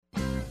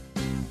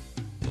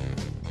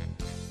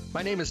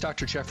My name is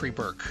Dr. Jeffrey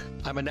Burke.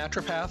 I'm a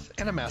naturopath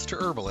and a master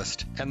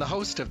herbalist and the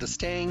host of the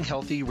Staying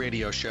Healthy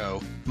radio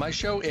show. My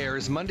show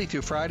airs Monday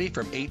through Friday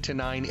from 8 to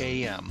 9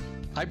 a.m.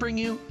 I bring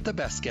you the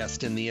best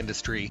guests in the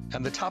industry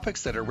and the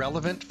topics that are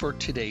relevant for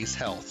today's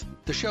health.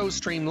 The shows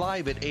stream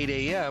live at 8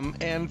 a.m.,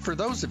 and for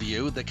those of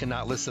you that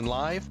cannot listen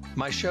live,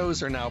 my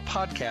shows are now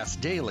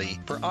podcast daily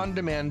for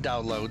on-demand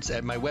downloads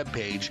at my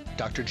webpage,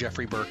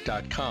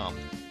 drjeffreyburke.com.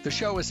 The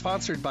show is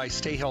sponsored by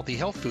Stay Healthy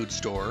Health Food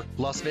Store,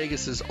 Las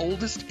Vegas's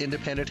oldest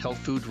independent health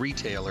food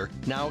retailer,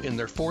 now in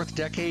their fourth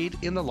decade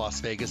in the Las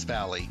Vegas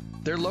Valley.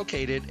 They're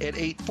located at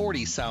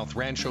 840 South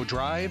Rancho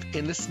Drive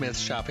in the Smith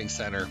Shopping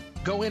Center.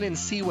 Go in and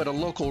see what a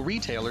local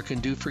retailer can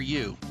do for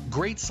you.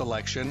 Great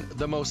selection,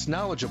 the most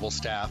knowledgeable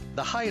staff,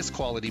 the highest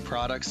quality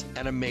products,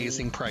 and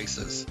amazing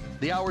prices.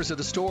 The hours of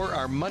the store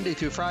are Monday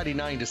through Friday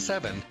 9 to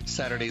 7,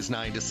 Saturdays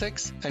 9 to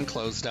 6, and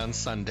closed on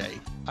Sunday.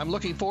 I'm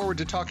looking forward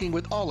to talking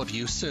with all of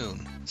you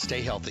soon.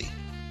 Stay healthy.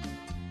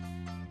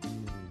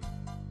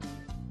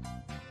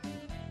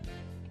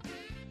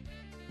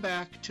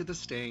 Back to the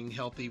Staying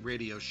Healthy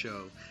radio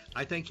show.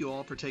 I thank you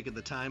all for taking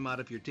the time out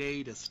of your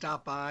day to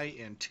stop by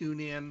and tune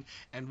in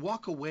and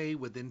walk away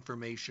with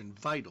information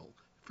vital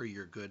for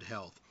your good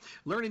health.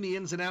 Learning the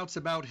ins and outs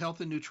about health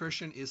and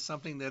nutrition is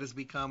something that has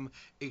become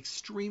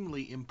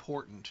extremely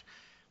important.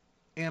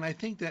 And I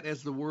think that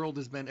as the world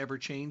has been ever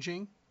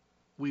changing,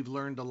 we've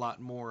learned a lot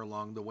more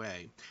along the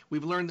way.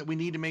 We've learned that we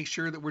need to make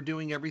sure that we're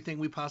doing everything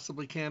we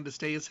possibly can to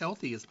stay as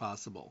healthy as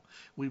possible.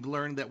 We've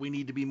learned that we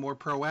need to be more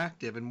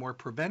proactive and more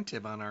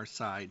preventive on our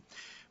side.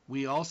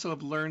 We also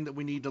have learned that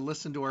we need to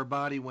listen to our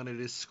body when it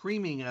is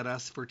screaming at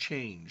us for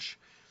change.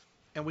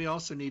 And we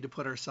also need to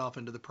put ourselves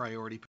into the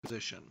priority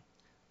position,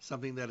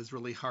 something that is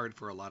really hard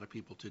for a lot of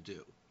people to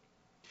do.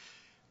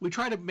 We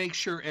try to make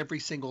sure every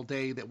single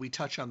day that we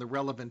touch on the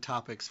relevant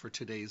topics for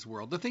today's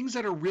world, the things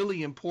that are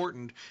really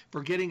important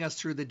for getting us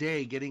through the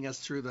day, getting us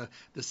through the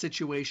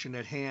situation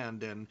at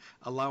hand, and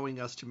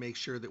allowing us to make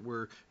sure that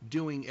we're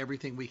doing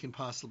everything we can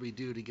possibly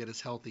do to get as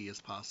healthy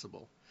as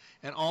possible.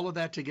 And all of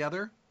that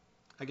together,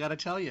 I got to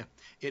tell you,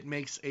 it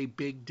makes a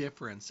big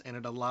difference, and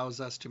it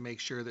allows us to make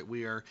sure that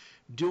we are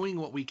doing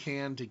what we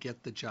can to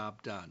get the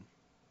job done.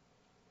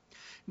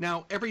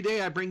 Now, every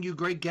day I bring you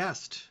great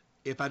guests.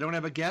 If I don't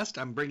have a guest,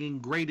 I'm bringing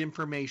great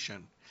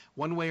information.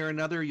 One way or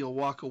another, you'll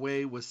walk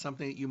away with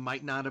something that you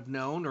might not have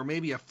known, or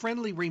maybe a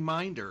friendly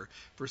reminder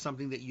for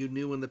something that you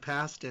knew in the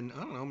past, and I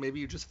don't know, maybe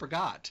you just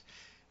forgot.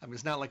 I mean,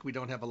 it's not like we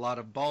don't have a lot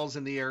of balls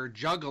in the air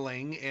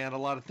juggling and a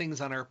lot of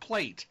things on our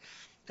plate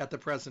at the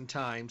present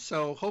time,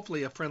 so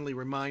hopefully a friendly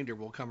reminder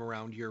will come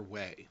around your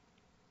way.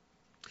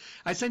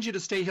 I send you to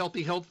Stay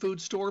Healthy Health Food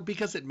Store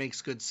because it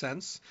makes good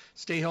sense.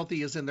 Stay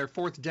Healthy is in their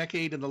fourth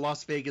decade in the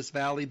Las Vegas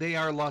Valley. They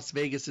are Las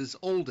Vegas's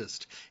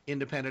oldest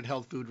independent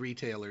health food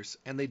retailers,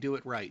 and they do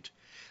it right.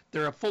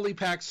 They're a fully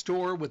packed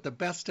store with the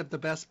best of the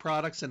best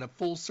products in a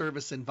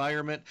full-service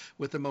environment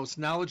with the most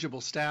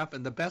knowledgeable staff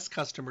and the best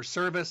customer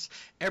service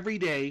every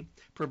day,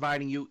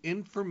 providing you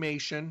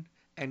information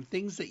and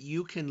things that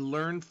you can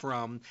learn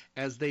from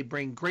as they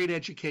bring great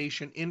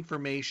education,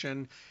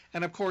 information,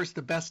 and of course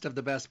the best of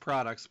the best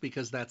products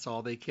because that's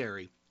all they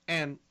carry,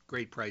 and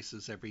great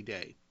prices every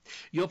day.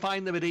 You'll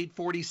find them at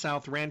 840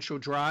 South Rancho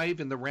Drive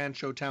in the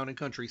Rancho Town and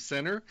Country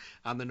Center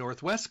on the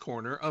northwest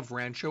corner of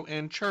Rancho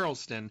and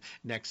Charleston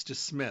next to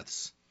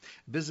Smith's.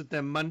 Visit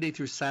them Monday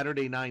through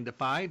Saturday 9 to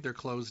 5. They're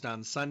closed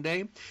on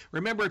Sunday.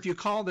 Remember, if you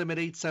call them at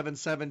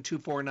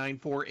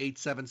 877-2494,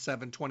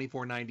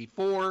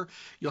 877-2494,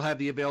 you'll have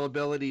the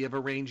availability of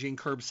arranging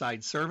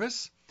curbside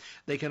service.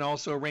 They can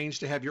also arrange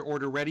to have your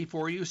order ready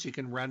for you so you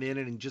can run in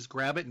and just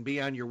grab it and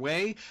be on your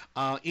way.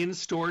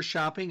 In-store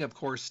shopping, of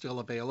course, still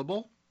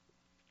available.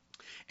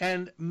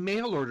 And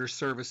mail order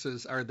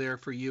services are there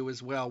for you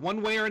as well.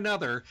 One way or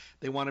another,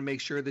 they want to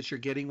make sure that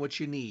you're getting what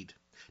you need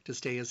to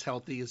stay as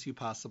healthy as you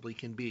possibly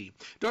can be.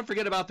 Don't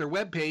forget about their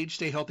webpage,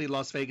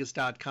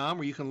 stayhealthylasvegas.com,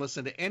 where you can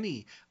listen to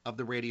any of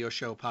the radio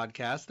show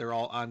podcasts. They're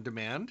all on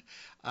demand.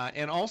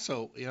 And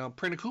also,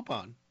 print a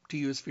coupon to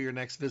use for your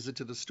next visit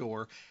to the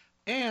store.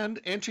 And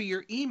enter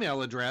your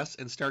email address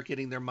and start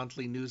getting their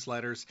monthly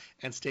newsletters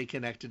and stay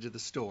connected to the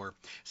store.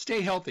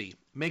 Stay healthy.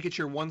 Make it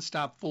your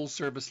one-stop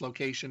full-service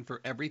location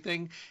for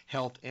everything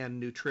health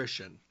and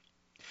nutrition.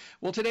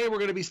 Well, today we're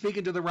going to be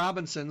speaking to the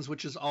Robinsons,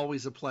 which is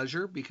always a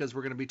pleasure because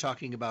we're going to be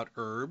talking about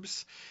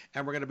herbs,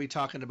 and we're going to be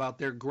talking about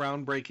their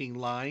groundbreaking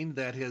line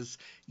that has,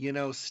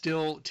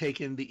 still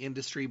taken the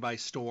industry by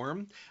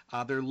storm.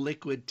 Their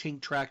liquid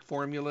Tinctrac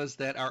formulas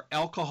that are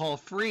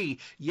alcohol-free.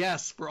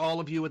 Yes, for all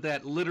of you with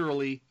that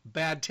literally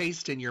bad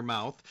taste in your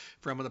mouth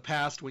from the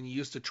past when you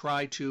used to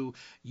try to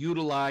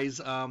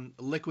utilize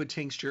liquid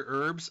tincture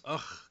herbs.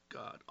 Ugh,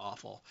 God,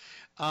 awful.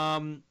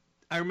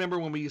 I remember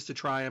when we used to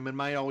try them, and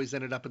mine always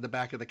ended up in the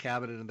back of the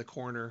cabinet in the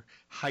corner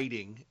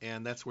hiding,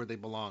 and that's where they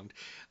belonged.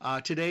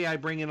 Today I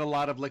bring in a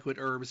lot of liquid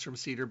herbs from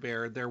Cedar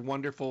Bear. They're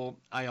wonderful.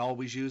 I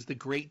always use the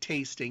great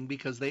tasting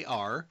because they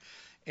are.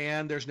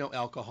 and there's no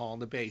alcohol in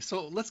the base.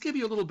 So let's give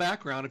you a little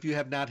background if you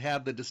have not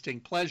had the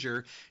distinct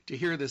pleasure to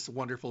hear this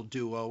wonderful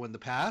duo in the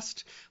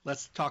past.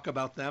 Let's talk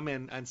about them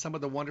and some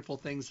of the wonderful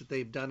things that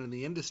they've done in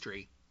the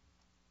industry.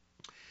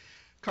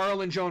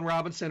 Carl and Joan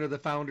Robinson are the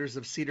founders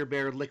of Cedar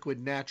Bear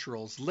Liquid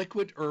Naturals,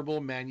 liquid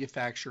herbal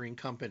manufacturing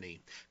company.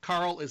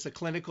 Carl is a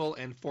clinical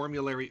and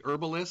formulary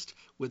herbalist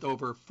with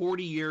over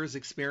 40 years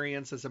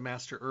experience as a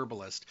master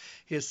herbalist.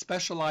 His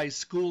specialized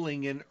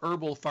schooling in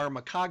herbal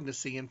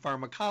pharmacognosy and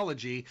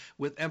pharmacology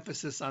with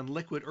emphasis on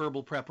liquid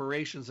herbal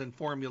preparations and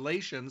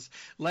formulations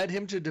led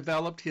him to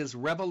develop his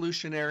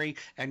revolutionary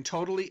and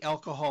totally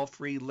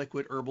alcohol-free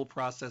liquid herbal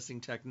processing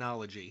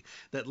technology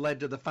that led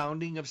to the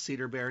founding of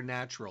Cedar Bear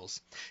Naturals.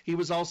 He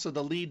was also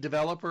the lead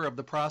developer of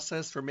the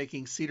process for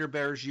making Cedar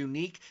Bear's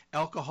unique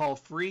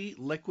alcohol-free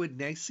liquid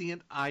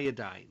nascent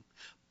iodine.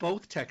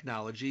 Both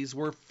technologies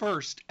were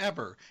first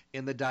ever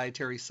in the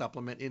dietary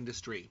supplement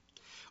industry.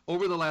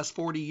 Over the last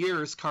 40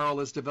 years, Carl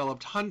has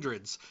developed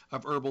hundreds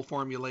of herbal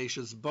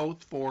formulations,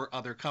 both for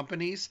other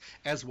companies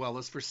as well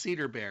as for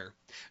Cedar Bear.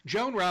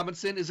 Joan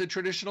Robinson is a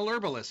traditional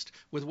herbalist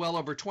with well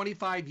over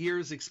 25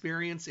 years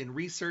experience in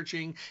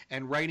researching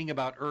and writing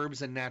about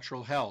herbs and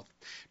natural health.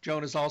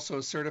 Joan is also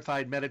a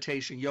certified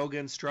meditation yoga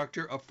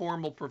instructor, a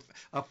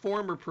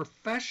former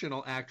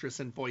professional actress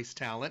and voice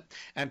talent,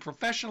 and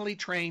professionally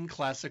trained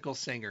classical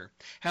singer.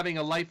 Having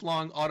a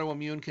lifelong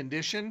autoimmune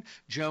condition,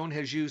 Joan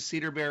has used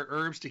Cedar Bear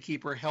herbs to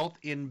keep her health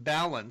in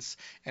balance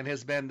and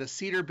has been the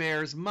Cedar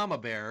Bear's mama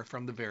bear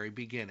from the very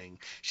beginning.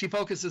 She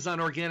focuses on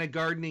organic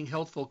gardening,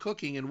 healthful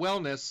cooking, and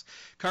wellness.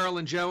 Carl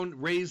and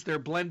Joan raised their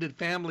blended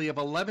family of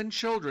 11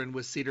 children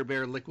with Cedar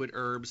Bear liquid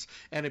herbs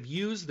and have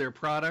used their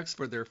products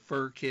for their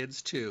fur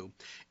kids too,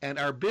 and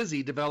are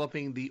busy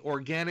developing the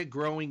organic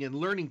growing and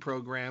learning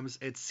programs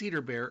at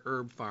Cedar Bear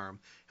Herb Farm.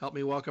 Help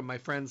me welcome my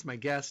friends, my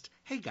guest.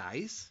 Hey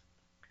guys.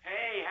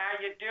 Hey,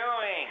 how you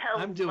doing?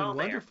 Hello I'm doing there.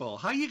 wonderful.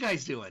 How you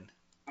guys doing?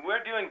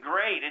 We're doing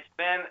great. It's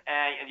been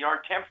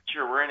our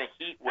temperature. We're in a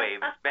heat wave.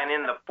 It's been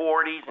in the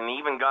 40s and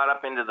even got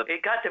up into the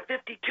It got to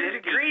 52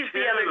 degrees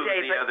the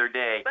other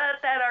day.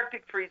 But that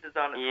Arctic freeze is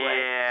on its way.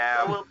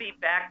 Yeah. So we'll be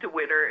back to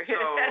winter. So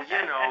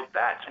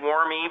that's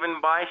warm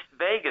even by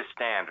Vegas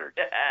standards.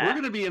 We're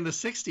going to be in the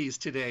 60s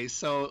today,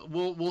 so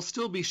we'll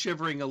still be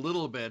shivering a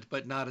little bit,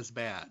 but not as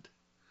bad.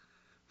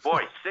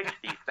 Boy,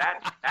 60s.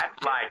 That's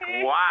like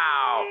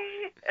wow.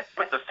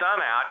 Put the sun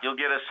out, you'll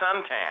get a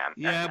suntan.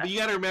 Yeah, but you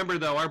got to remember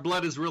though, our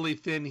blood is really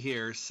thin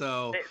here,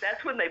 so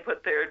That's when they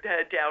put their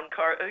down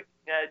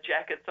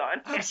jackets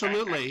on.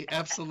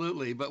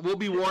 absolutely. But we'll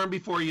be warm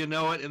before you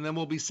know it, and then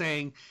we'll be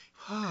saying,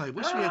 "Oh, I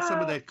wish we had some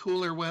of that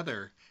cooler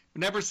weather." We're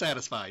never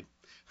satisfied.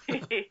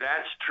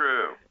 That's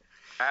true.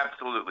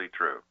 Absolutely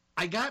true.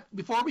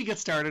 Before we get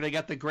started, I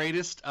got the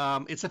greatest,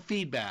 it's a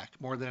feedback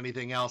more than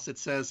anything else. It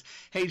says,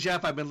 "Hey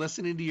Jeff, I've been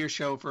listening to your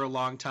show for a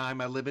long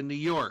time. I live in New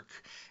York,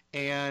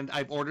 and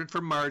I've ordered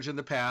from Marge in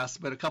the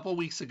past, but a couple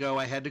weeks ago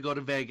I had to go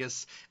to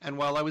Vegas, and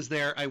while I was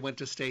there, I went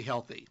to Stay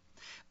Healthy.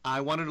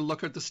 I wanted to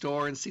look at the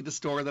store and see the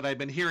store that I've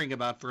been hearing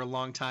about for a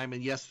long time,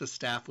 and yes, the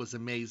staff was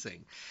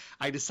amazing.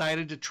 I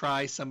decided to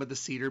try some of the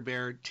Cedar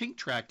Bear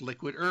Tinctrac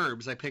liquid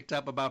herbs. I picked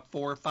up about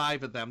 4 or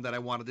 5 of them that I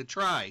wanted to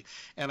try,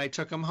 and I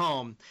took them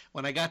home.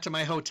 When I got to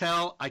my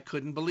hotel, I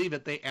couldn't believe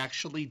it. They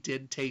actually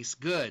did taste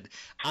good.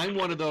 I'm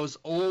one of those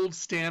old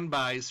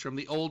standbys from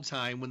the old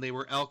time when they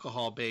were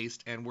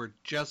alcohol-based and were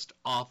just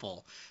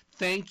awful.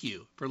 Thank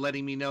you for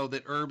letting me know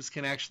that herbs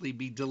can actually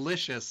be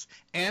delicious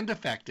and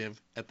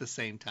effective at the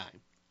same time."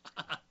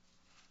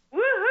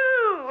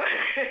 Woohoo!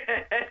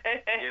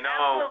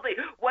 Absolutely.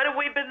 What have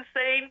we been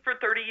saying for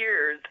 30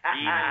 years?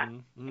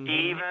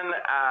 Even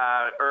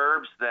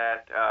herbs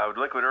that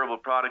liquid herbal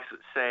products that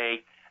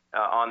say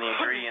on the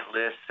ingredient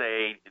list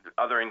say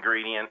other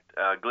ingredient,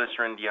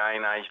 glycerin,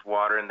 deionized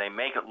water, and they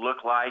make it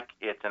look like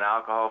it's an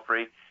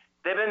alcohol-free.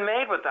 They've been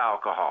made with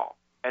alcohol,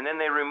 and then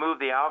they remove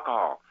the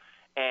alcohol.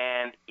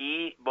 And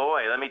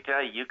boy, let me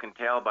tell you, you can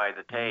tell by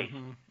the taste.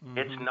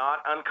 It's not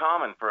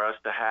uncommon for us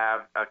to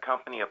have a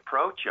company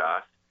approach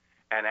us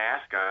and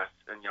ask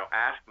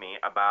me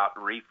about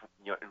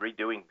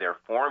redoing their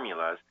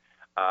formulas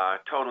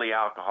totally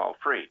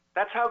alcohol-free.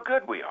 That's how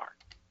good we are.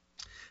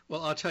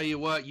 Well, I'll tell you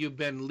what, you've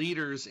been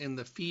leaders in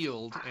the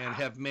field and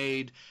have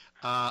made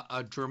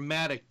a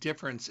dramatic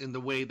difference in the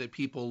way that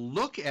people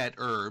look at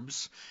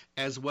herbs,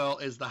 as well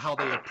as how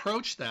they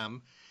approach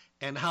them,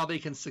 and how they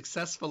can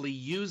successfully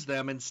use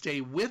them and stay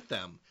with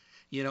them,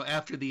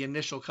 after the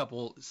initial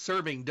couple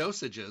serving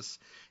dosages.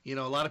 A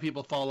lot of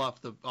people fall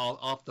off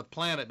the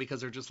planet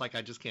because they're just like,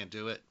 I just can't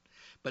do it.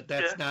 But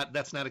that's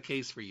not a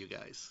case for you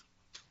guys.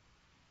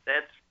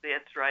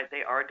 That's right.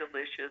 They are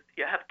delicious.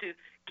 You have to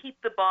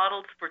keep the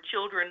bottles for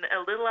children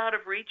a little out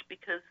of reach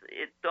because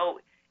though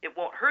it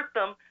won't hurt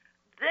them,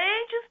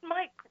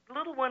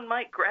 little one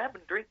might grab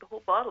and drink the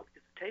whole bottle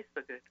because it tastes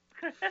so good.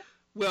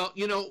 Well,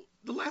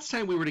 the last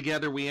time we were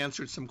together, we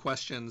answered some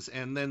questions.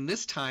 And then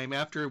this time,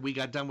 after we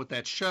got done with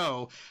that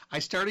show, I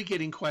started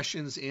getting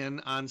questions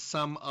in on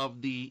some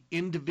of the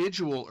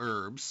individual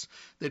herbs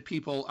that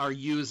people are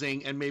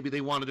using, and maybe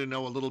they wanted to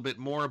know a little bit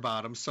more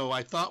about them. So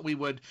I thought we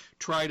would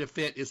try to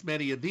fit as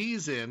many of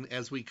these in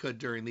as we could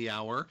during the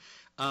hour.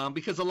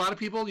 Because a lot of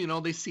people,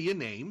 they see a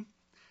name,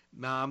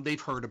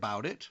 they've heard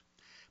about it,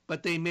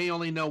 but they may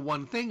only know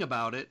one thing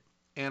about it.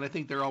 And I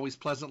think they're always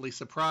pleasantly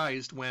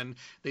surprised when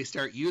they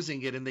start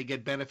using it and they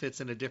get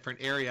benefits in a different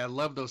area. I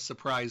love those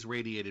surprise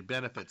radiated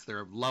benefits.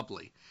 They're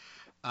lovely.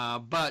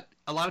 But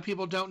a lot of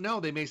people don't know.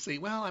 They may say,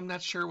 well, I'm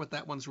not sure what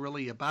that one's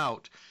really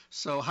about.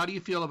 So how do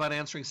you feel about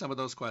answering some of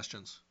those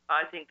questions?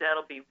 I think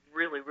that'll be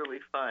really, really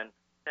fun.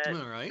 That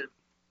All right. is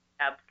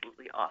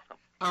absolutely awesome.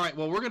 All right.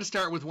 Well, we're going to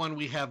start with one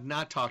we have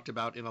not talked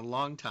about in a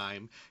long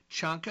time,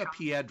 Chanca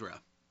piedra.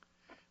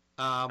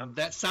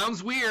 That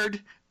sounds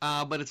weird,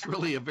 but it's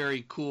really a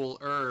very cool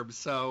herb.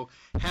 So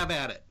have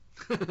at it.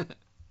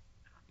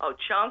 Oh,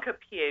 Chanca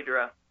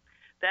piedra.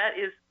 That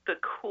is the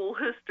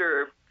coolest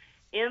herb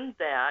in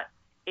that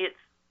it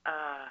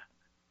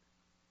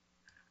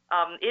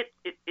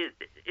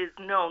is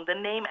known. The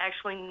name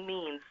actually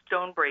means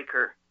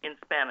stonebreaker in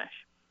Spanish.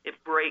 It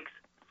breaks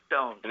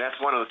stones. And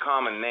that's one of the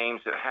common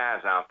names it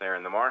has out there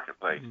in the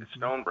marketplace. Mm-hmm. It's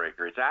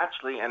stonebreaker. It's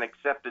actually an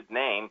accepted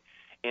name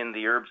in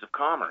the herbs of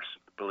commerce,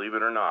 believe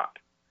it or not.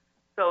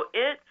 So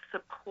it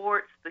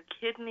supports the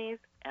kidneys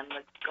and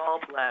the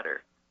gallbladder.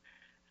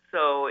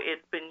 So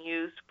it's been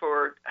used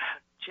for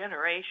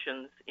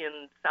generations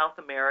in South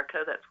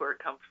America. That's where it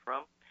comes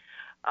from.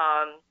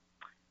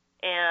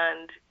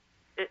 And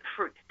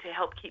to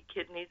help keep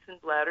kidneys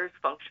and bladders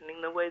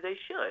functioning the way they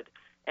should.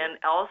 And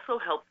also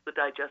helps the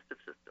digestive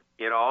system.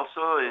 It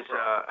also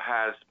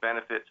has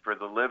benefits for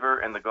the liver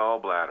and the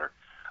gallbladder.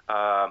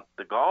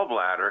 The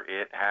gallbladder,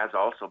 it has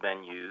also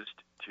been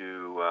used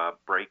to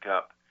break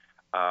up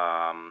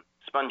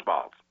sponge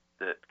balls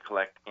that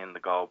collect in the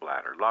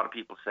gallbladder. A lot of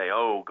people say,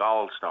 oh,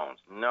 gallstones.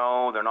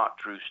 No, they're not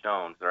true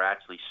stones. They're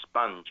actually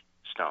sponge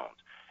stones.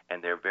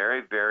 And they're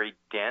very, very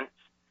dense,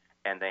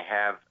 and they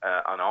have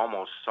an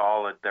almost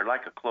solid, they're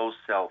like a closed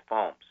cell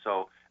foam.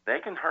 So they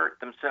can hurt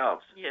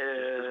themselves just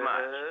as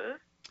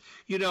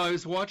much. I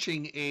was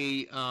watching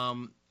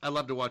I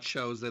love to watch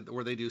shows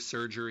where they do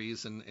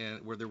surgeries and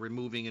where they're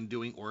removing and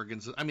doing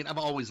organs. I mean, I've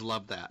always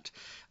loved that.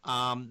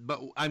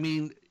 But, I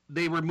mean,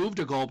 they removed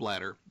a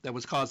gallbladder that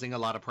was causing a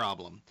lot of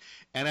problem.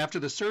 And after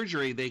the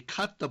surgery, they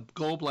cut the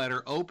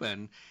gallbladder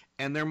open,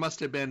 and there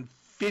must have been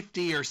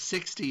 50 or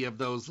 60 of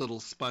those little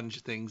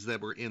sponge things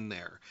that were in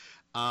there.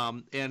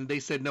 And they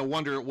said, no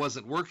wonder it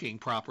wasn't working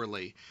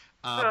properly.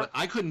 But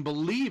I couldn't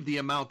believe the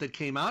amount that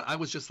came out. I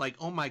was just like,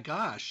 oh, my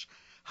gosh,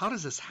 how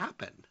does this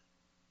happen?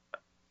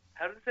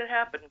 How does it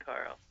happen,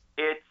 Carl?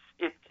 It's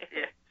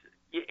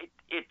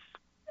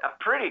a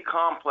pretty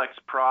complex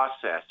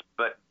process,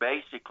 but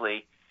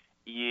basically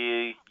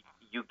you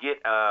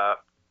get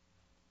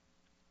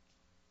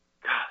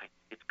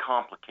it's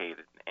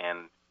complicated.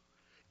 And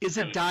is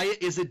it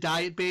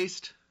diet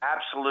based?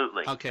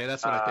 Absolutely. Okay,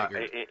 that's what I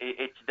figured.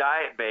 It's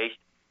diet based,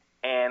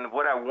 and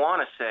what I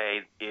want to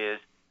say is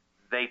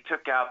they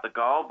took out the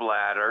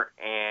gallbladder,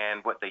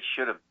 and what they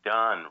should have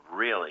done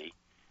really,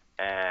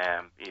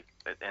 and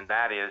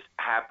that is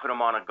put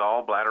them on a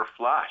gallbladder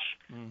flush.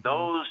 Mm-hmm.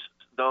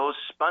 Those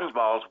sponge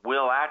balls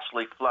will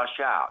actually flush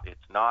out.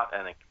 It's not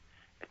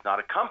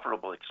a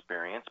comfortable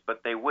experience,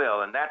 but they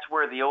will, and that's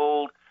where the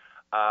old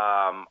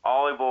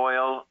olive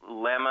oil,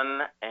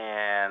 lemon,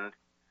 and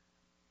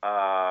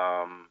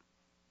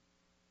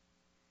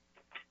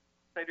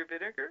cider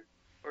vinegar,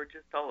 or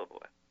just olive oil?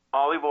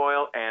 Olive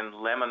oil and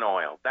lemon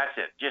oil. That's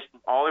it. Just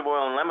olive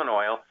oil and lemon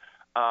oil.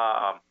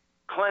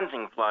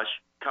 Cleansing flush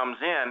comes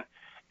in,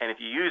 and if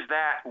you use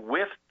that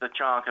with the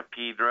Chanca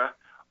piedra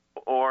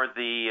or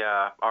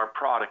our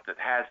product that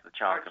has the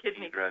Chanca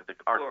piedra,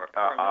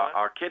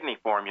 our kidney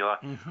formula,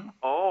 mm-hmm.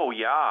 Oh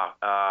yeah,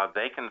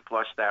 they can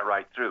flush that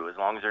right through as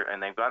long as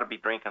and they've got to be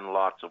drinking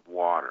lots of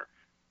water.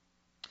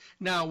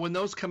 Now, when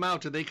those come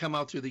out, do they come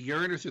out through the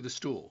urine or through the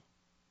stool?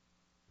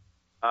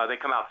 They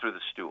come out through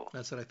the stool.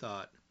 That's what I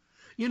thought.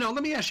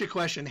 Let me ask you a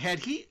question. Had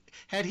he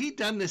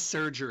done this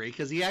surgery,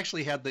 because he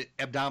actually had the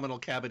abdominal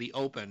cavity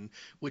open,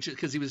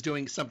 because he was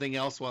doing something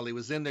else while he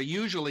was in there.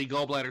 Usually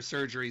gallbladder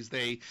surgeries,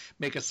 they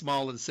make a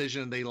small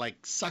incision and they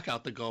suck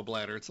out the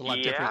gallbladder. It's a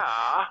lot different.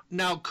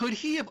 Now, could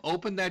he have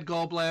opened that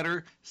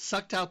gallbladder,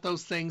 sucked out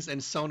those things,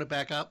 and sewn it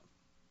back up?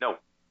 No.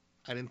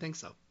 I didn't think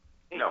so.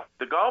 No.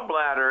 The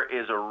gallbladder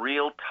is a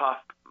real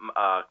tough,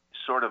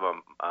 sort of a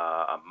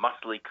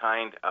muscly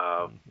kind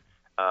of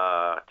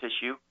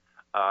tissue.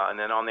 And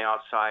then on the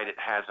outside, it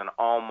has an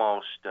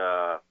almost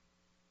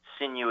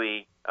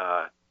sinewy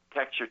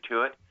texture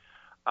to it.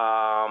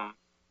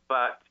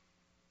 But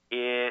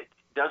it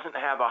doesn't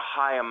have a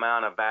high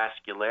amount of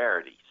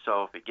vascularity.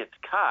 So if it gets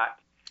cut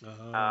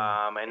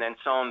and then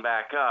sewn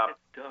back up,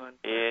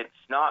 it's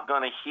not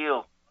going to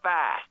heal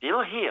fast.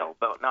 It'll heal,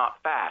 but not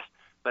fast.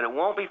 But it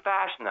won't be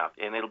fast enough,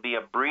 and it'll be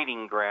a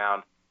breeding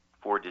ground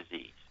for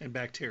disease. And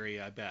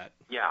bacteria, I bet.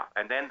 Yeah,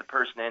 and then the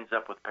person ends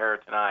up with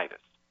peritonitis,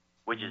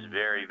 which is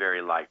very,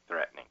 very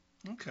life-threatening.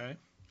 Okay.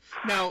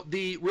 Now,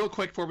 real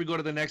quick before we go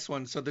to the next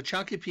one, so the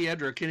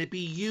Chanclipiedra, can it be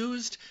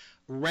used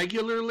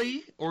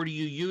regularly, or do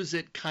you use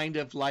it kind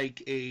of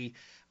like a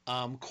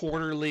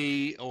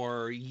quarterly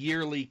or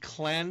yearly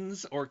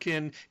cleanse, or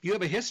if you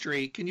have a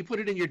history, can you put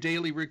it in your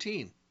daily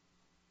routine?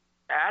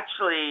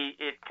 Actually,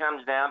 it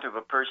comes down to if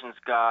a person's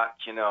got,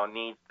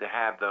 needs to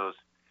have those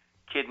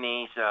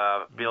kidneys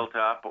built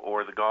up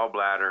or the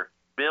gallbladder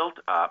built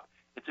up.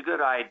 It's a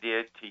good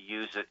idea to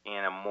use it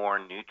in a more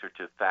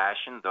nutritive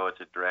fashion, though it's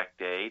a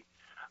direct aid.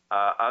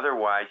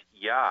 Otherwise,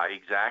 yeah,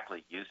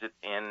 exactly. Use it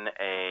in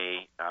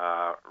a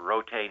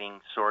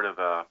rotating sort of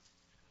a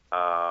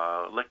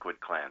liquid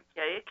cleanse.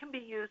 Yeah, it can be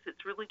used.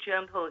 It's really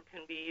gentle. It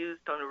can be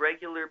used on a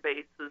regular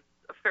basis,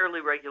 a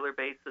fairly regular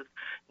basis.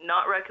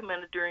 Not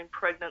recommended during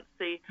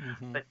pregnancy,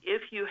 but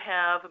if you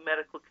have a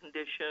medical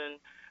condition,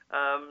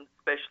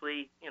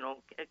 especially,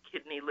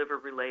 kidney, liver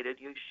related,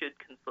 you should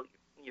consult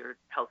your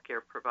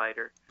healthcare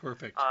provider.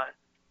 Perfect.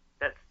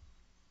 That's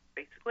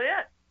basically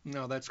it.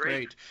 No, that's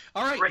great.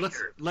 All right,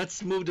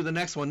 let's move to the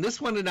next one.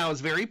 This one now is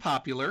very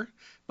popular,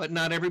 but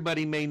not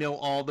everybody may know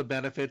all the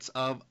benefits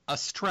of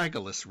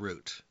astragalus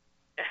root.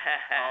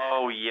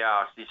 Oh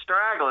yeah, the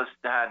astragalus,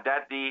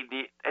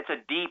 it's a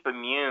deep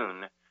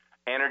immune,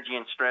 energy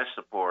and stress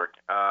support.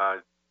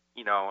 And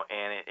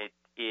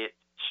it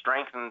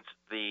strengthens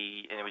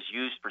and it was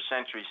used for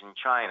centuries in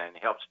China, and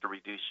it helps to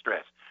reduce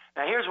stress.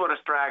 Now here's what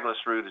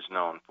astragalus root is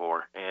known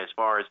for, as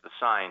far as the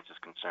science is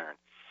concerned.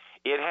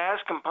 It has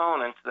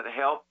components that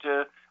help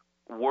to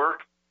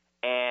work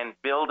and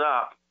build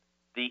up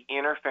the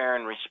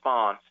interferon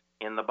response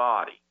in the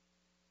body.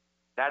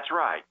 That's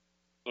right.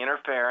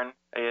 Interferon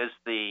is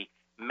the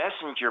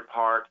messenger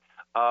part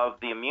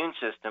of the immune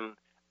system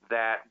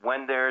that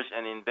when there's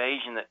an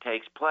invasion that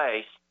takes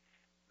place,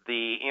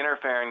 the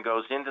interferon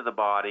goes into the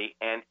body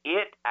and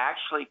it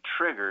actually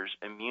triggers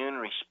immune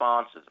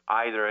responses,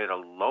 either at a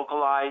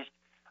localized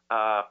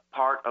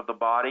part of the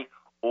body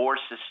or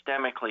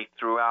systemically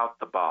throughout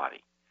the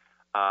body.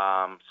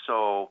 IFN,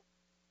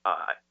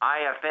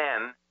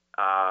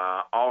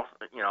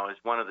 is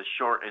one of the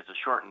is a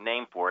shortened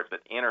name for it, but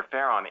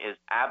interferon is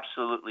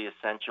absolutely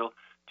essential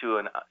to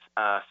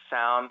a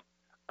sound,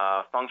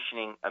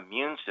 functioning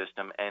immune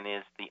system, and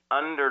is the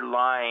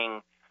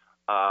underlying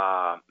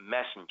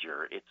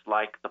messenger. It's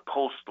like the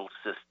postal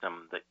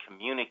system that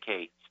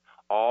communicates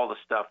all the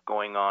stuff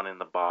going on in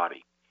the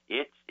body.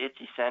 It's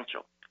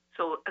essential.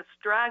 So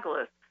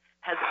astragalus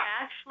has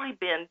actually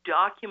been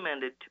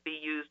documented to be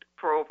used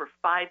for over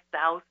 5,000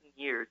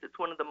 years. It's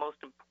one of the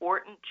most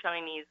important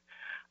Chinese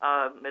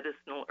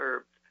medicinal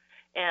herbs.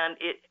 And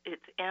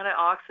its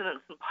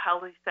antioxidants and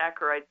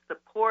polysaccharides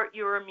support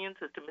your immune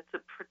system. It's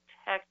a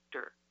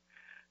protector,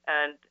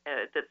 and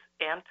that's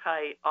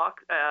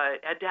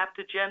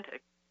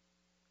adaptogenic.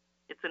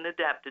 It's an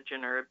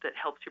adaptogen herb that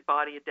helps your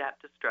body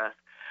adapt to stress,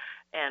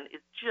 and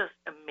it's just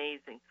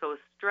amazing. So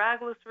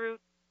astragalus root,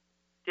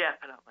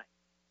 definitely.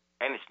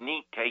 And it's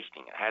neat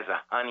tasting. It has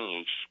a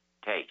honeyish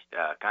taste,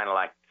 kind of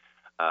like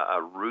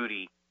a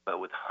rooty, but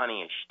with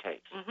honeyish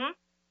taste. It's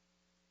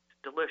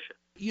delicious.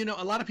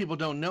 A lot of people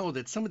don't know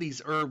that some of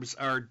these herbs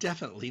are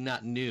definitely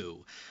not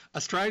new.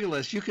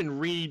 Astragalus, you can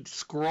read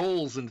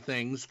scrolls and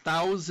things,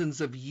 thousands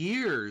of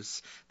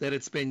years that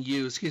it's been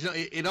used.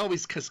 It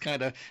always just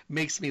kind of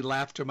makes me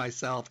laugh to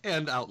myself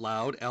and out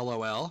loud,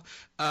 LOL.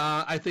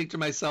 I think to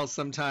myself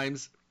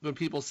sometimes when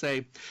people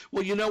say,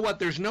 well, you know what,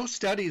 there's no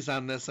studies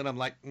on this, and I'm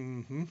like,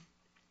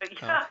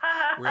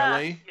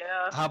 really?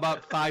 Yeah. How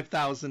about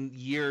 5,000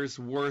 years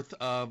worth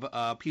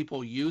of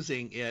people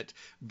using it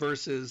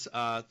versus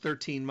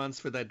 13 months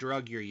for that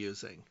drug you're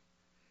using?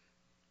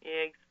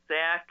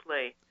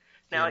 Exactly.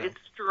 Now, it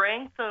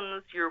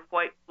strengthens your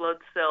white blood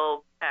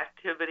cell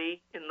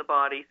activity in the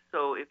body.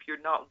 So if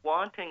you're not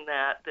wanting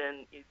that,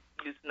 then you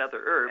use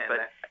another herb.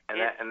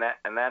 And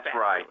that's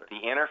right.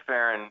 The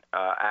interferon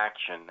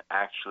action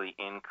actually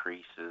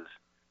increases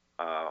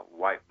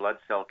white blood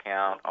cell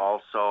count,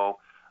 also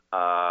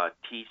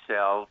T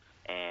cells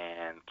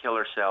and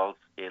killer cells.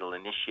 It'll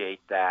initiate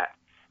that.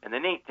 And the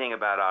neat thing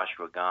about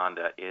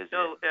ashwagandha is...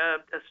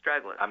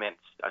 astragalus. I meant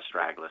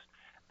astragalus.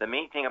 The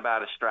neat thing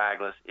about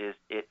astragalus is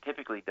it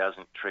typically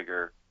doesn't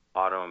trigger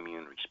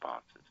autoimmune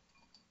responses.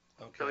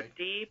 Okay. So a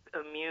deep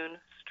immune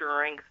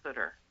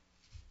strengthener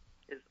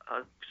is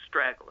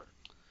astragalus.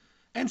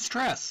 And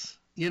stress.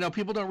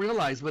 People don't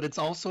realize, but it's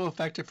also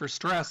effective for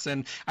stress.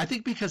 And I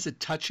think because it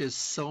touches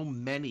so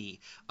many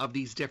of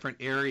these different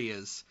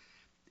areas,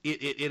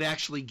 it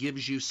actually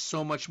gives you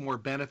so much more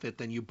benefit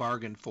than you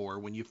bargained for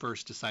when you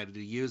first decided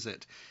to use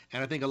it.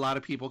 And I think a lot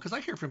of people, because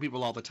I hear from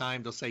people all the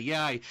time, they'll say,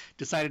 yeah, I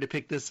decided to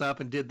pick this up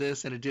and did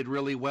this, and it did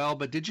really well,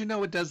 but did you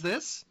know it does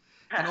this?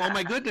 And oh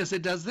my goodness,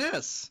 it does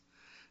this.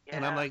 Yeah.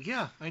 And I'm like,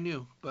 yeah, I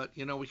knew, but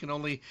we can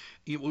only,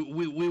 we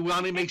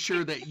want to make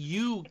sure that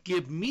you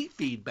give me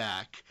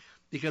feedback,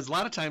 because a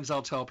lot of times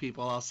I'll tell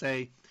people, I'll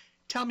say,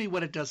 tell me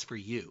what it does for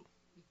you.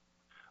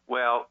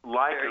 Well,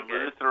 like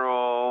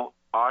Eleuthero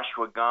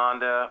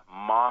ashwagandha,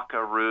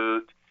 maca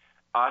root,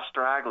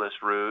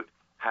 astragalus root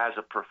has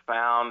a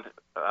profound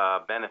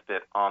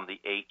benefit on the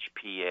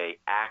HPA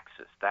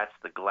axis. That's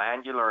the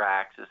glandular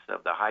axis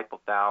of the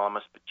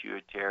hypothalamus,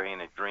 pituitary,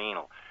 and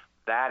adrenal.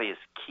 That is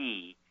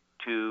key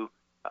to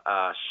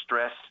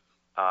stress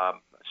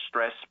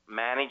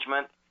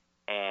management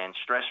and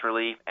stress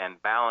relief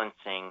and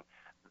balancing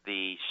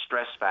the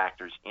stress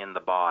factors in the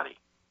body.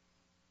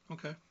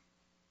 Okay.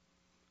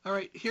 All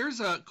right,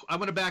 I'm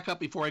going to back up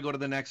before I go to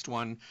the next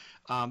one.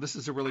 This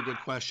is a really good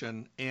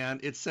question.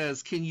 And it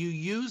says, can you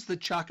use the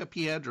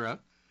Chocapiedra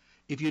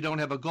if you don't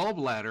have a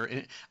gallbladder?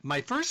 And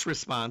my first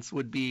response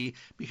would be,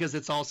 because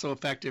it's also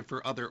effective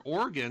for other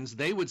organs,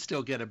 they would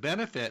still get a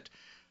benefit,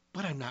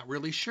 but I'm not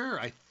really sure.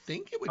 I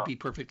think it would be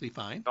perfectly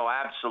fine. Oh,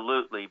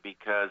 absolutely,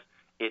 because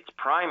it's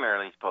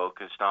primarily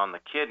focused on the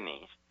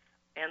kidneys.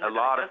 And a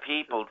lot of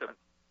people, system.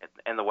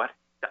 And the what?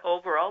 The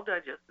overall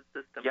digestive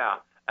system. Yeah.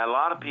 A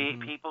lot of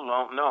people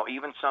don't know,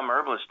 even some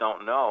herbalists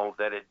don't know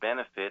that it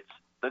benefits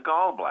the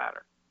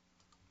gallbladder.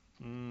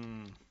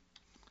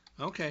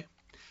 Okay.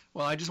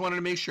 Well, I just wanted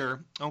to make sure.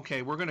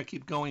 Okay, we're going to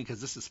keep going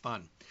because this is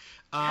fun.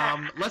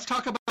 Let's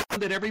talk about one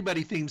that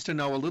everybody seems to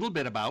know a little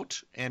bit about,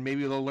 and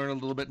maybe they'll learn a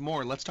little bit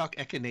more. Let's talk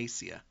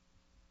echinacea.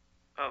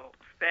 Oh,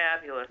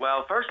 fabulous.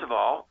 Well, first of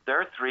all, there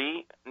are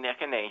 3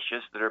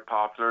 echinaceas that are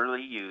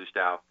popularly used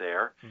out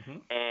there,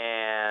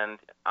 and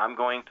I'm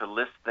going to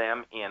list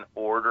them in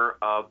order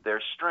of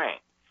their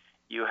strength.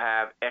 You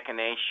have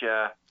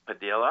Echinacea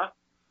padilla.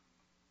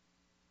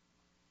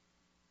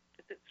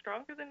 Is it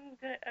stronger than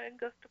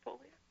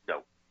Angustifolia?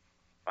 No.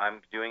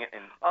 I'm doing it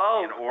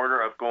in order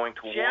of going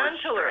towards gentler.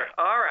 strength.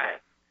 All right.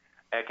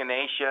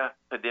 Echinacea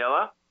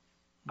padilla.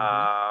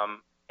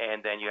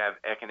 And then you have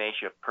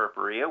Echinacea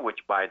purpurea, which,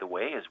 by the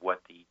way, is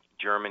what the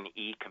German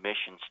E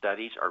Commission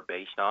studies are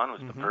based on,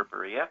 was the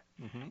purpurea.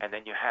 And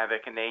then you have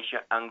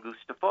Echinacea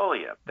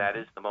angustifolia. That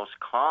is the most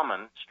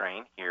common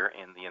strain here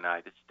in the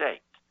United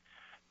States.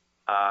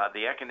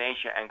 The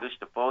Echinacea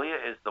angustifolia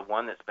is the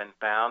one that's been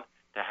found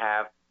to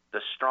have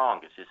the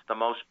strongest. It's the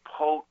most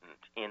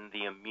potent in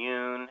the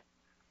immune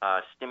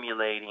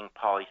stimulating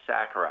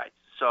polysaccharides.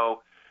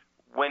 So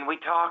when we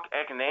talk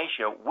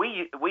Echinacea,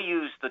 we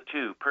use the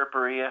 2,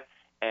 purpurea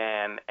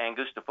and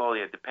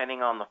angustifolia,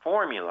 depending on the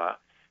formula.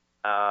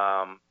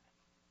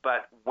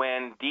 But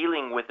when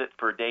dealing with it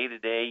for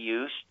day-to-day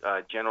use,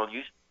 general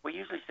use, we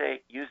usually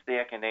say use the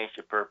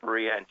Echinacea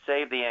purpurea and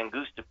save the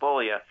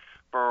angustifolia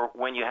for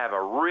when you have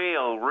a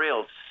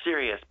real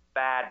serious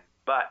bad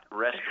butt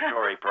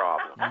respiratory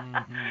problem.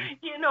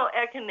 You know,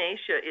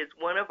 Echinacea is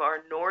one of our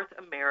North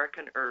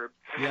American herbs.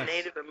 Yes.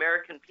 Native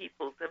American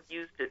peoples have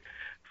used it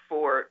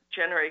for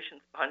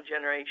generations upon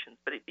generations,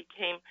 but it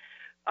became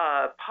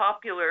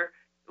popular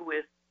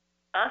with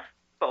us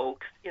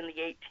folks in the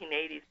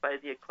 1880s by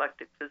the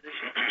eclectic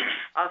physicians.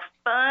 A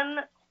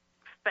fun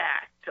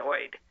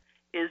factoid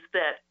is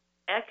that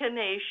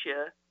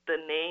Echinacea, the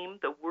name,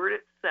 the word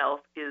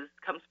itself,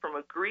 comes from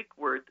a Greek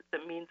word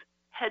that means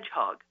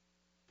hedgehog.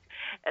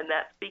 And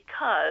that's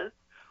because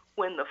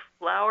when the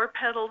flower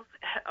petals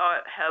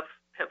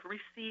have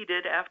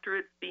receded after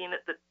it's been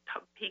at the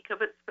peak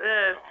of its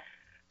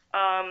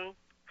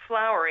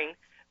flowering,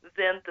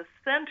 then the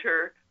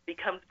center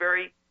becomes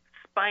very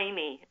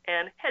spiny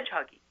and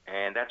hedgehoggy.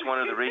 And that's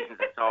one of the reasons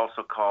it's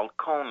also called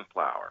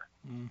coneflower.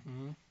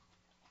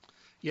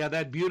 Yeah,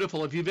 that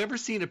beautiful. If you've ever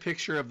seen a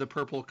picture of the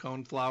purple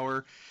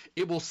coneflower,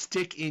 it will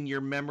stick in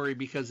your memory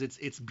because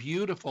it's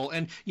beautiful.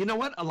 And you know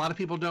what? A lot of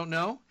people don't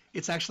know.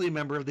 It's actually a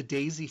member of the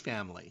daisy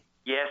family.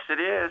 Yes, it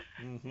is.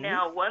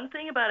 Now, one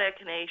thing about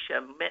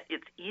Echinacea,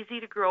 it's easy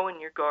to grow in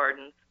your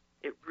gardens.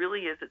 It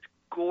really is. It's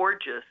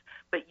gorgeous.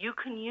 But you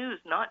can use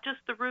not just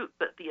the root,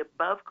 but the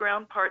above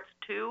ground parts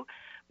too.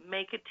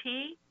 Make a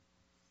tea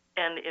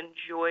and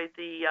enjoy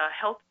the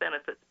health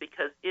benefits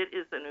because it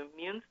is an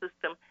immune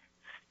system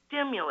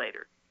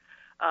stimulator.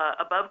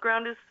 Above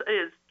ground is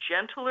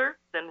gentler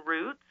than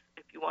roots.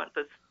 If you want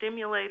the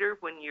stimulator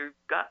when you've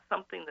got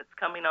something that's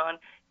coming on,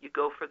 you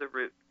go for the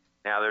root.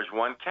 Now, there's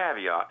one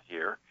caveat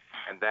here,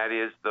 and that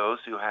is those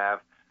who have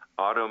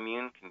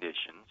autoimmune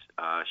conditions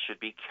should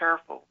be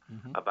careful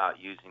about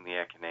using the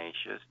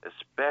echinaceas,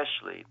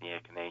 especially the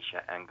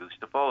Echinacea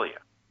angustifolia.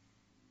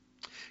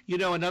 You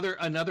know,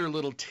 another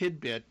little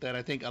tidbit that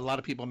I think a lot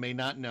of people may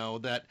not know,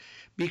 that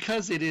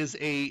because it is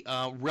a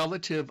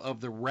relative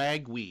of the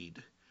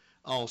ragweed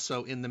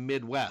also in the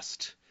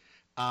Midwest,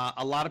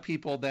 a lot of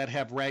people that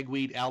have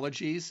ragweed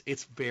allergies,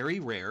 it's very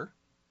rare,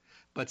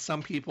 but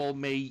some people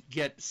may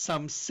get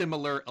some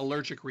similar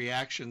allergic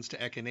reactions to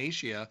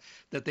Echinacea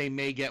that they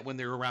may get when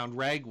they're around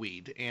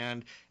ragweed.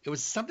 And it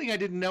was something I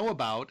didn't know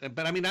about.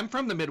 But I mean, I'm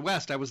from the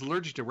Midwest. I was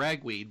allergic to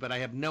ragweed, but I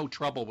have no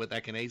trouble with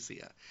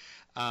Echinacea.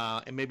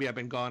 And maybe I've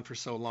been gone for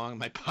so long,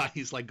 my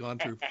body's like gone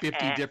through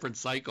 50 different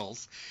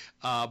cycles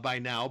by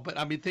now. But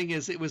I mean, the thing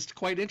is, it was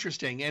quite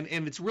interesting. And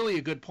it's really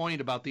a good point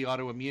about the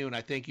autoimmune.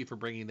 I thank you for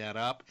bringing that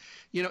up.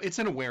 You know, it's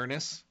an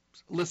awareness,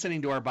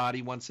 listening to our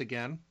body once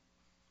again.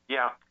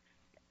 Yeah.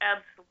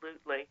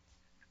 Absolutely.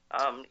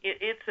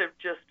 It's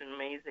just an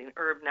amazing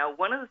herb. Now,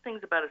 one of the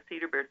things about a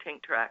cedar bear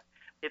tank track,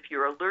 if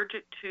you're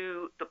allergic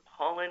to the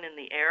pollen in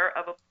the air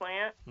of a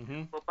plant,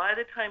 well, by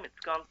the time it's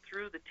gone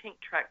through the tank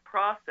track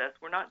process,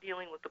 we're not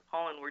dealing with the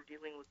pollen, we're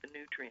dealing with the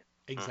nutrients.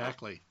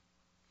 Exactly.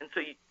 And so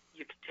you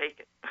can take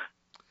it.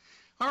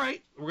 All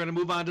right, we're going to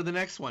move on to the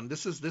next one.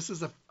 This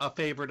is a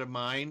favorite of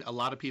mine. A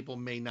lot of people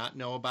may not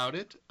know about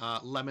it.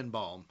 Lemon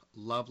balm.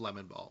 Love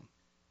lemon balm.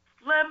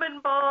 Lemon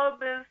balm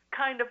is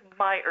kind of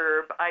my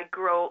herb. I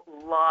grow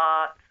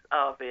lots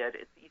of it.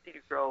 It's easy to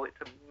grow. It's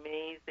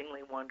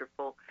amazingly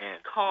wonderful.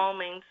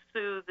 Calming,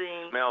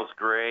 soothing. Smells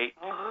great.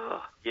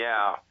 Oh.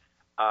 Yeah.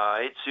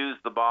 It soothes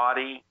the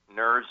body,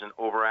 nerves, and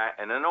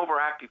an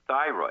overactive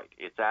thyroid.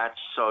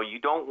 So you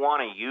don't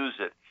want to use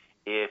it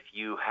if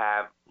you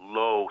have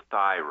low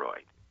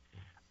thyroid.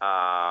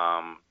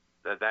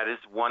 That is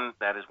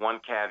one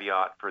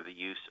caveat for the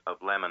use of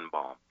lemon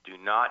balm. Do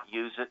not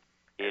use it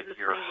if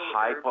you're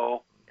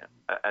hypo,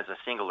 as a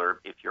single herb,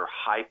 if you're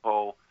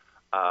hypo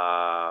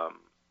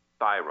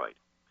thyroid.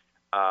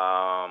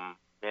 And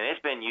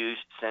it's been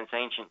used since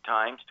ancient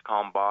times to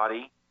calm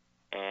body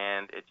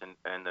and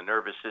the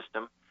nervous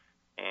system.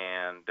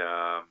 And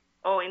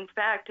in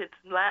fact, its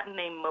Latin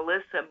name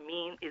Melissa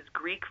is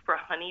Greek for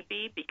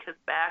honeybee, because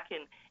back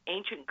in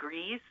ancient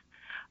Greece,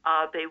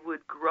 they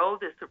would grow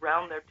this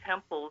around their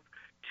temples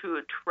to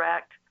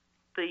attract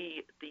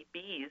the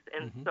bees,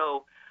 and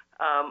so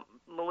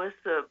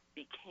Melissa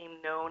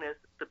became known as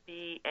the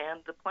bee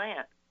and the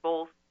plant,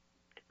 both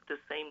the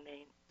same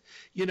name.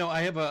 You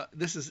know,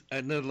 this is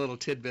another little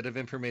tidbit of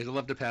information. I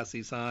love to pass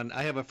these on.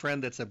 I have a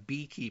friend that's a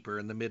beekeeper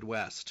in the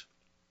Midwest.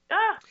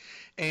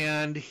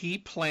 And he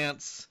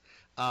plants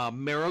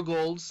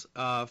marigolds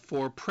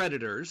for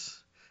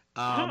predators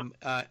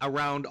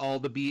around all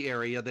the bee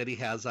area that he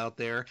has out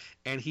there,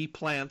 and he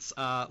plants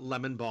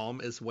lemon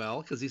balm as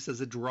well, because he says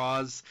it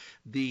draws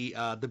the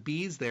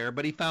bees there.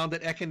 But he found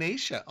that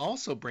echinacea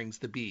also brings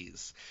the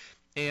bees,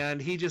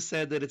 and he just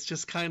said that it's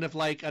just kind of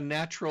like a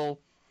natural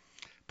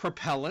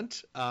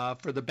propellant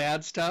for the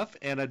bad stuff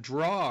and a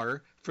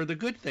drawer for the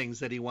good things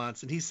that he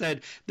wants. And he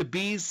said the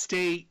bees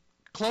stay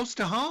close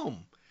to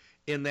home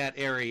in that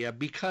area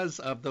because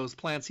of those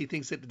plants. He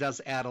thinks it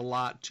does add a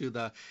lot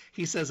to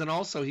he says, and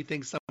also he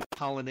thinks some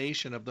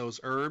pollination of those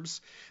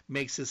herbs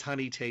makes his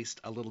honey taste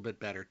a little bit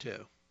better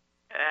too.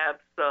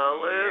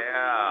 Absolutely.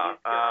 Yeah.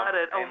 Got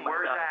it. And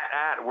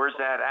where's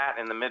that at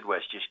in the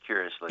Midwest, just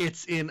curiously?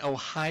 It's in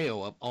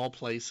Ohio, of all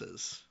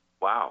places.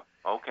 Wow.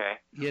 Okay.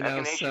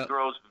 Echinacea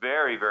grows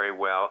very, very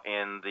well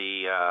in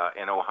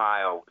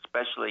Ohio,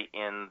 especially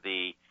in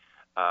the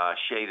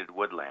shaded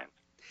woodlands.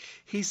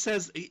 He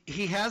says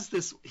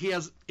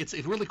it's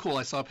really cool.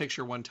 I saw a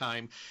picture one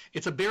time.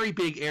 It's a very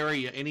big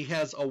area, and he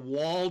has a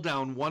wall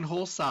down one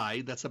whole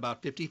side that's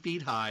about 50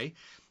 feet high,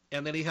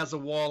 and then he has a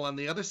wall on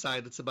the other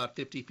side that's about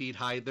 50 feet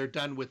high. They're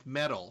done with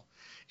metal.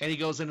 And he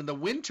goes in the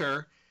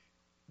winter,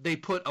 they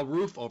put a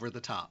roof over the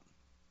top.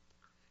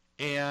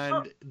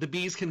 And the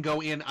bees can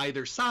go in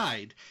either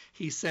side.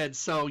 He said,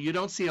 so you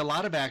don't see a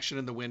lot of action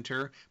in the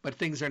winter, but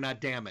things are not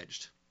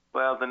damaged.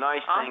 Well, the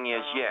nice thing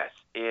is, yes,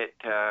 it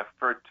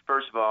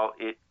first of all,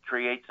 it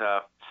creates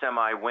a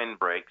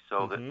semi-windbreak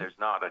so that there's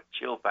not a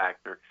chill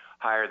factor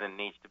higher than it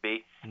needs to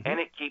be, and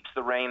it keeps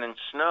the rain and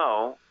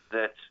snow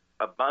that's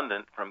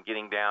abundant from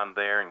getting down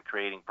there and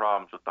creating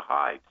problems with the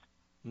hives.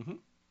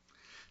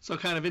 So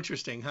kind of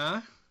interesting,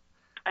 huh?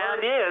 Well,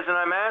 it is, and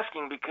I'm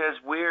asking because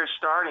we're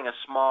starting a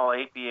small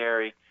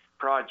apiary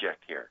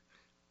project here.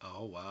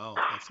 Oh, wow.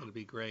 That's going to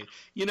be great.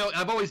 You know,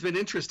 I've always been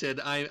interested.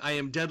 I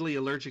am deadly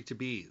allergic to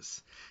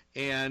bees,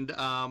 and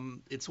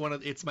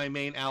it's my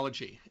main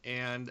allergy.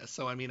 And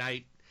so, I mean,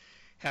 I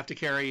have to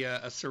carry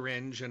a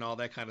syringe and all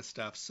that kind of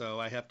stuff. So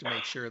I have to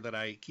make sure that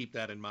I keep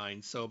that in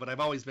mind. So, but I've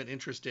always been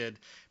interested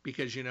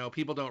because, you know,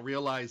 people don't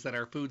realize that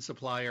our food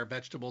supply, our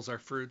vegetables, our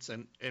fruits,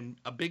 and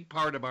a big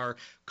part of our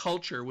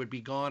culture would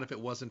be gone if it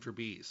wasn't for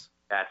bees.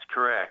 That's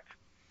correct.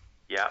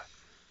 Yeah.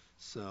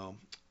 So,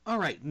 all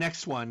right,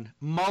 next one,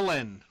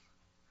 mullein.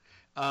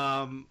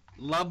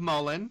 Love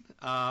mullein.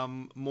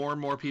 More and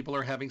more people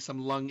are having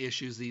some lung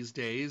issues these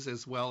days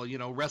as well, you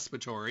know,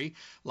 respiratory.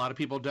 A lot of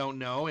people don't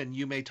know, and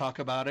you may talk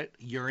about it,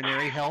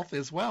 urinary health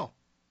as well.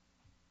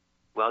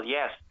 Well,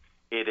 yes,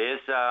 it is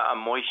a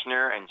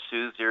moistener and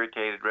soothes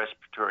irritated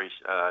respiratory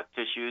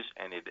tissues,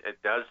 and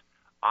it does.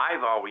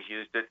 I've always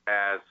used it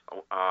as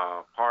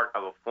part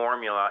of a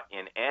formula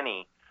in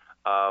any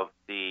of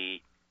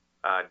the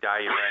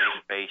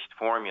diuretic-based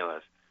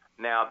formulas.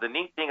 Now, the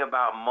neat thing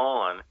about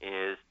mullein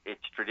is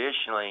it's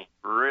traditionally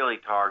really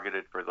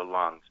targeted for the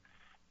lungs,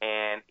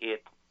 and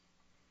it's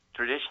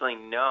traditionally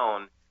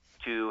known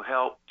to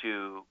help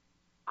to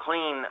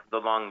clean the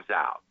lungs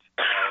out,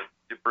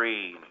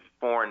 debris,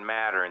 foreign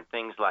matter, and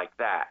things like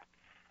that.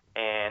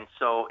 And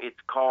so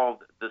it's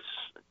called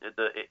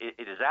it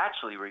is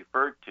actually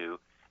referred to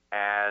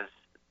as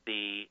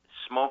the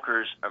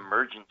smoker's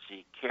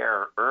emergency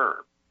care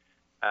herb.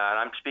 And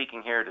I'm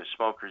speaking here to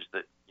smokers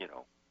that, you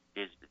know,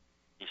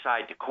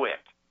 decide to quit.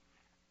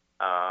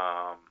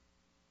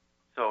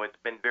 So it's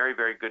been very,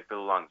 very good for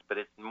the lungs. But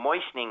its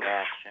moistening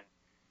action,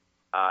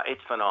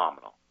 it's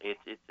phenomenal.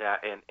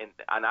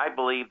 And I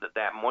believe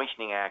that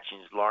moistening action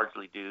is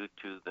largely due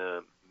to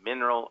the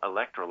mineral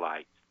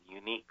electrolytes, the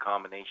unique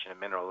combination of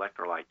mineral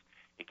electrolytes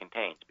it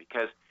contains.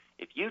 Because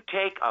if you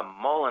take a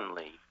mullein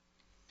leaf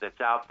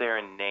that's out there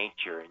in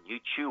nature and you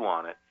chew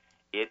on it,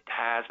 it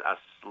has a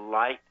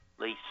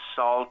slightly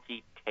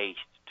salty taste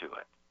to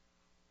it.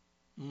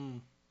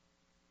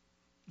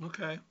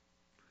 Okay.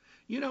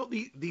 You know,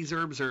 these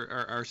herbs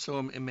are so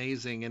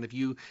amazing, and if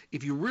you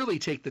really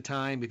take the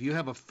time, if you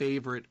have a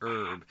favorite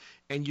herb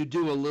and you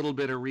do a little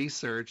bit of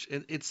research,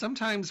 it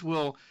sometimes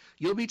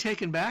you'll be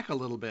taken back a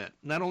little bit,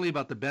 not only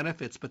about the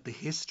benefits but the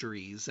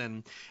histories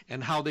and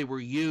how they were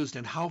used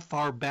and how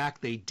far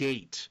back they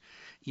date,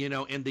 you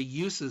know, and the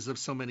uses of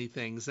so many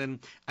things. And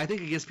I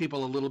think it gives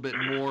people a little bit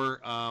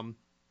more,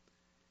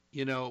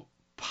 you know,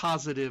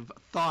 positive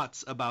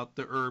thoughts about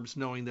the herbs,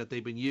 knowing that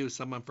they've been used,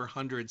 some of them for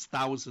hundreds,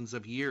 thousands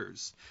of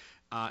years.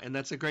 And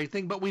that's a great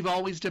thing. But we've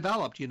always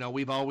developed, you know,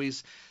 we've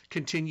always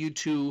continued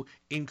to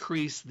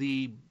increase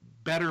the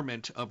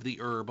betterment of the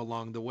herb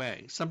along the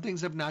way. Some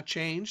things have not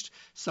changed.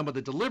 Some of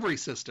the delivery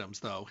systems,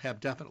 though, have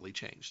definitely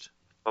changed.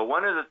 But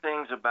one of the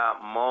things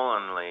about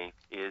mullein leaf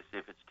is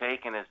if it's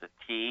taken as a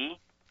tea,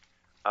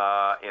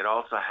 it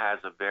also has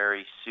a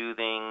very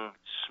soothing,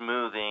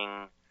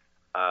 smoothing,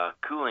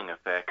 cooling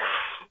effect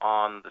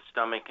on the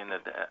stomach and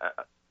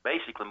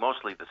basically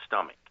mostly the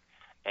stomach.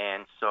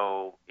 And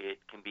so it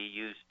can be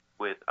used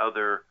with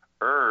other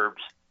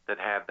herbs that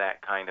have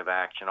that kind of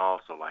action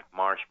also, like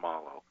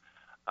marshmallow,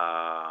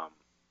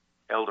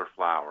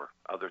 elderflower,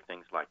 other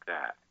things like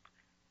that.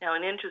 Now,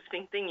 an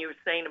interesting thing you were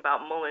saying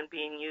about mullein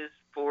being used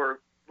for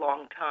a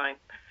long time,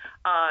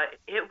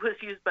 it was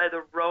used by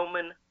the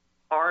Roman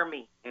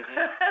army.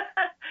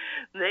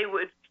 Mm-hmm. They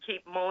would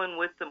keep mullein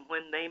with them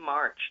when they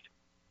marched.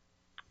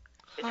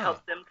 It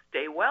helped them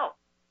stay well.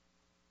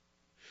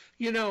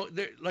 You know,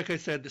 like I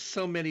said,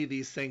 so many of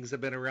these things have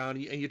been around,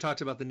 and you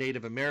talked about the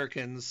Native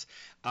Americans.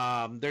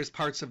 There's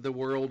parts of the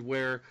world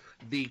where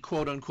the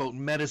quote-unquote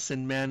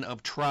medicine men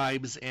of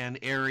tribes and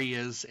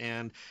areas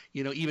and,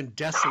 you know, even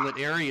desolate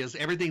areas,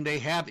 everything they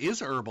have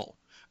is herbal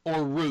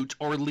or root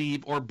or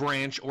leaf or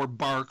branch or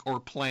bark or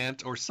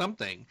plant or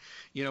something,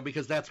 you know,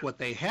 because that's what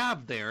they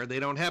have there.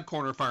 They don't have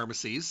corner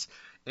pharmacies.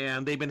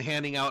 And they've been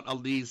handing out all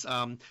these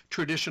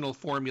traditional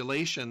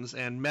formulations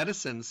and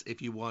medicines,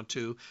 if you want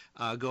to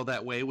go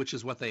that way, which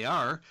is what they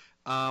are,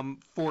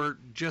 for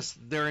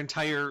just their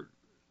entire,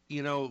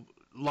 you know,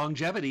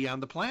 longevity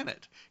on the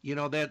planet. You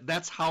know,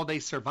 that's how they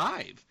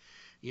survive.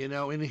 You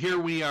know, and here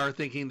we are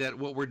thinking that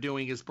what we're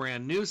doing is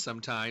brand new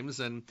sometimes,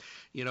 and,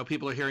 you know,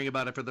 people are hearing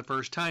about it for the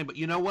first time. But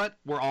you know what?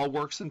 We're all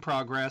works in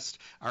progress.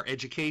 Our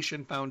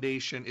education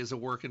foundation is a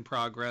work in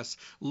progress.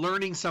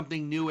 Learning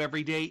something new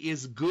every day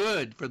is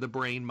good for the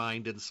brain,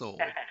 mind, and soul.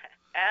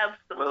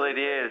 Absolutely. Well, it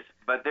is.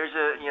 But there's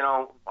you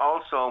know,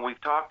 also, we've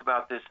talked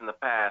about this in the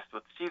past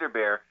with Cedar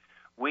Bear.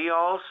 We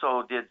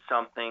also did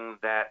something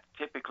that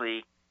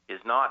typically is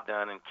not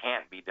done and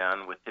can't be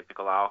done with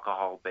typical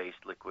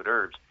alcohol-based liquid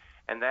herbs.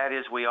 And that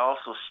is, we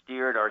also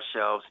steered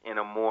ourselves in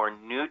a more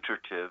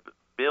nutritive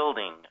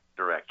building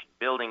direction.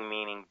 Building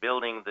meaning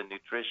building the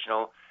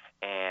nutritional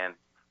and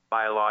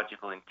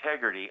biological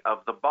integrity of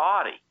the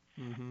body.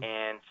 Mm-hmm.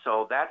 And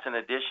so that's an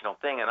additional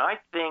thing. And I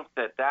think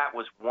that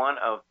was one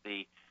of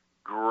the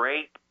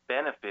great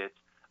benefits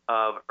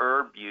of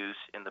herb use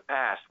in the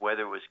past,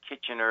 whether it was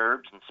kitchen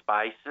herbs and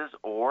spices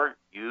or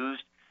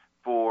used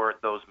for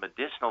those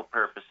medicinal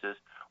purposes,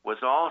 was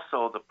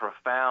also the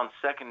profound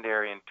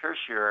secondary and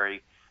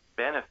tertiary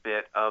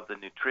benefit of the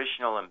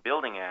nutritional and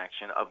building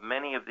action of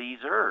many of these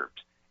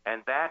herbs.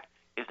 And that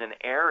is an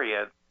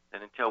area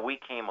that until we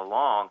came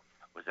along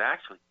was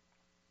actually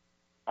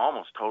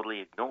almost totally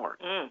ignored.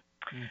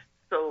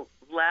 So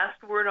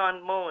last word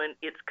on mullein,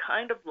 it's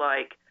kind of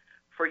like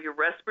for your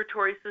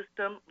respiratory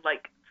system,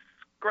 like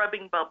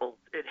scrubbing bubbles.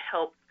 It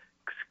helps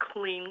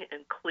clean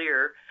and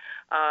clear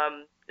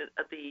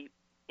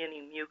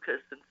any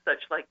mucus and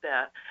such like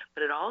that.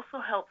 But it also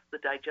helps the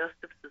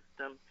digestive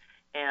system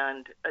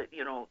and,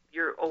 you know,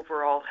 your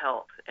overall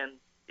health. And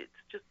it's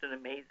just an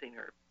amazing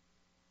herb.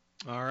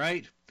 All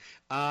right.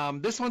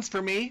 This one's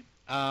for me.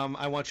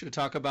 I want you to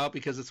talk about,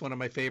 because it's one of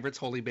my favorites,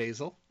 holy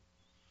basil.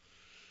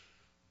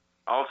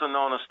 Also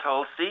known as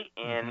Tulsi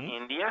in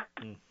India.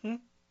 Mm-hmm.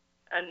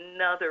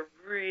 Another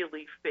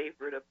really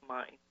favorite of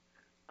mine.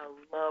 I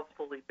love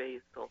holy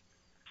basil.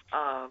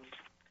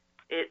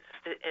 It's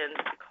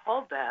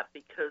called that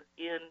because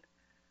in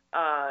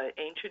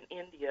ancient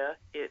India,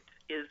 it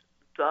is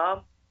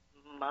the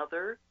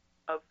mother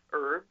of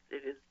herbs.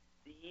 It is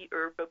the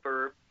herb of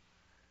herbs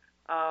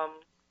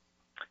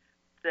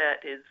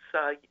that is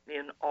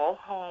in all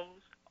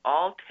homes,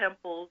 all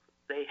temples.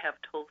 They have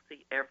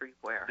Tulsi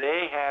everywhere.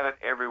 They have it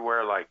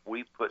everywhere, like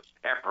we put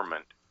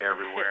peppermint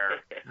everywhere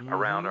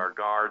around our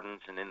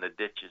gardens and in the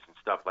ditches and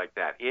stuff like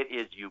that. It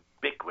is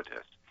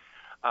ubiquitous.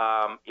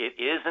 It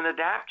is an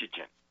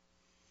adaptogen.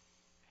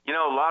 You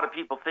know, a lot of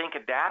people think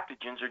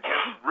adaptogens are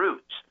just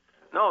roots,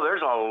 No,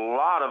 there's a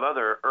lot of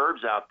other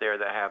herbs out there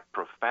that have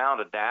profound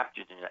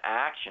adaptogen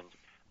actions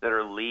that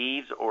are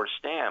leaves or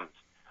stems.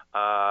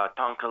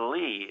 Tonka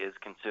Li is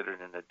considered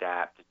an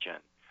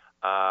adaptogen.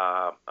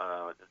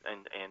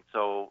 And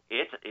so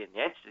it's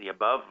the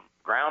above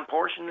ground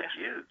portion that's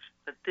used.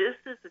 But this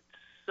is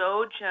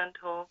so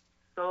gentle,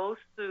 so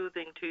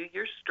soothing to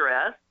your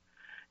stress,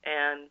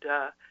 and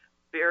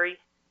very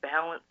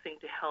balancing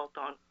to health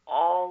on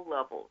all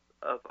levels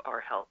of our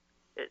health.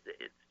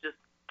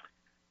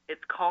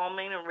 It's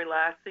calming and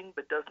relaxing,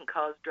 but doesn't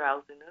cause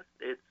drowsiness.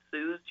 It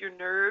soothes your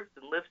nerves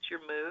and lifts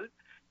your mood,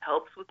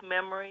 helps with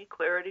memory,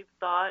 clarity of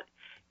thought.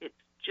 It's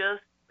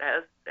just,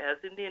 as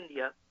in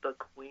India, the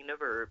queen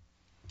of herbs.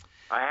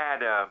 I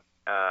had a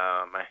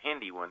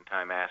Hindi one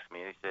time ask me,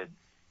 he said,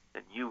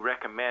 you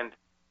recommend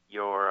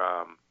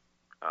your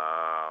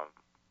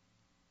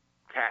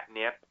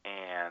catnip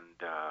and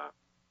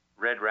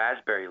red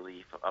raspberry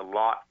leaf a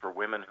lot for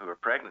women who are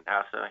pregnant.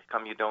 How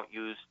come you don't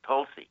use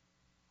Tulsi,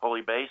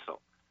 holy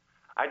basil?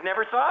 I'd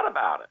never thought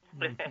about it.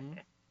 Mm-hmm.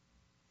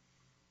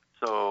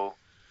 So,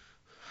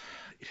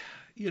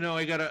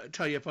 I got to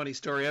tell you a funny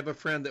story. I have a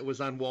friend that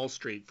was on Wall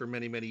Street for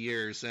many, many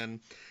years,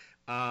 and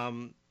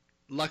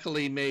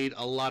luckily made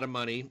a lot of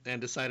money and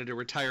decided to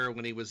retire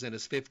when he was in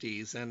his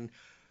 50s. And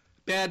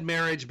bad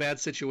marriage, bad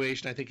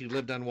situation. I think he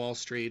lived on Wall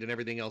Street and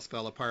everything else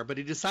fell apart. But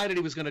he decided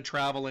he was going to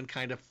travel and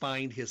kind of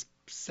find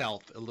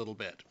himself a little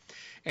bit.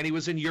 And he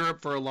was in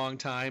Europe for a long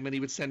time, and he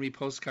would send me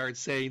postcards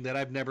saying that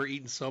I've never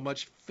eaten so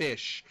much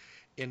fish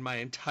in my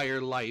entire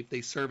life.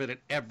 They serve it at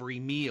every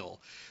meal.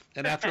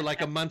 And after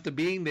like a month of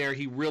being there,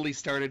 he really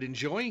started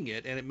enjoying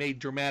it, and it made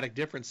dramatic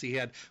difference. He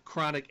had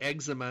chronic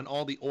eczema, and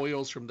all the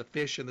oils from the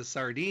fish and the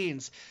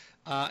sardines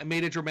it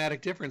made a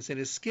dramatic difference in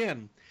his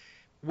skin.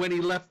 When he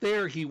left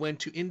there, he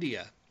went to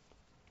India,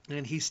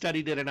 and he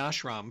studied at an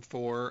ashram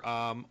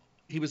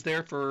he was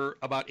there for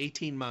about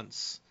 18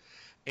 months.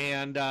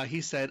 And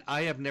he said,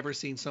 I have never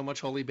seen so much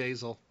holy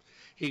basil.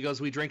 He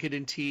goes, we drink it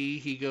in tea.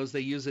 He goes,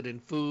 they use it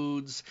in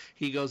foods.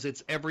 He goes,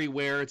 it's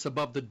everywhere. It's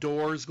above the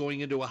doors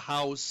going into a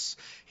house.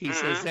 He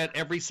says at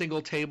every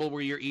single table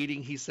where you're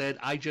eating, he said,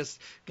 I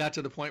just got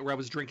to the point where I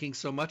was drinking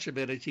so much of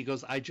it. And he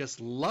goes, I just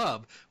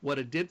love what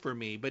it did for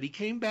me. But he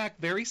came back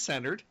very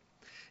centered,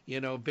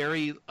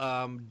 very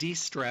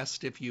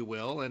de-stressed, if you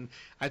will. And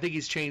I think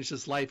he's changed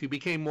his life. He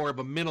became more of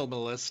a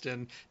minimalist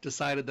and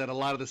decided that a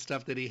lot of the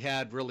stuff that he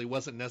had really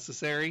wasn't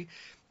necessary.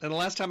 And the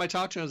last time I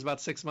talked to him was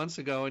about 6 months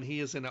ago, and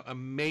he is in an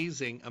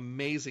amazing,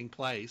 amazing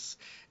place.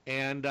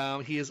 And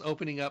he is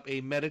opening up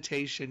a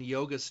meditation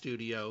yoga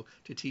studio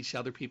to teach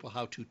other people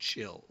how to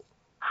chill.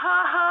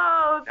 Ha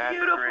ha!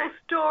 Beautiful great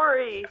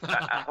story.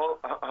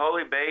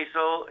 Holy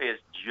basil is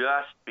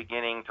just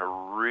beginning to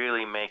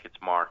really make its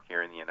mark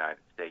here in the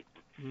United States.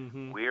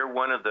 Mm-hmm. We're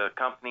one of the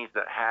companies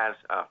that has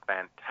a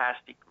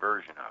fantastic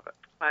version of it.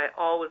 I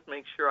always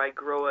make sure I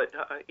grow it,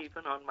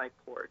 even on my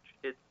porch.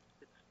 It's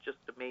just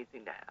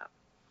amazing to have.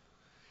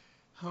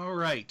 All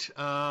right.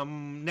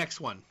 Next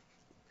one,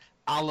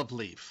 olive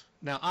leaf.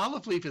 Now,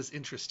 olive leaf is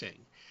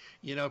interesting.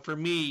 For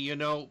me,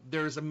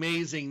 there's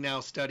amazing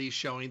now studies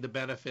showing the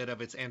benefit of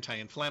its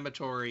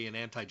anti-inflammatory and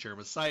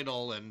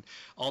anti-germicidal and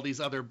all these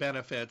other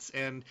benefits.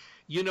 And,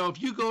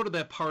 if you go to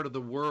that part of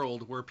the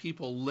world where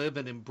people live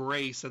and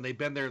embrace, and they've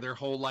been there their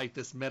whole life,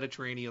 this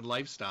Mediterranean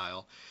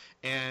lifestyle,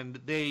 and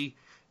they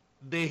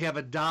have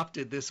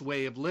adopted this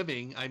way of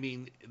living, I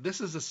mean,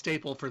 this is a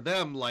staple for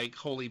them like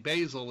holy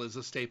basil is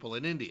a staple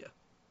in India.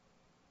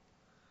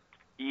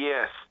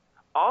 Yes.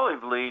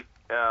 Olive leaf,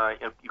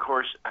 of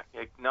course,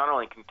 it not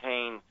only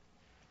contains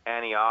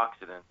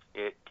antioxidants,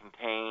 it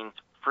contains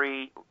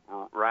free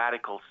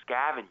radical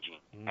scavenging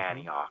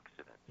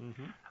antioxidants.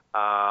 Mm-hmm.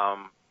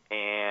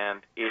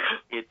 And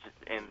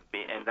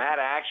that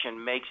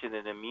action makes it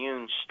an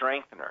immune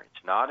strengthener.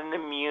 It's not an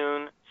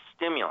immune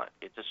stimulant.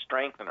 It's a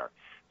strengthener.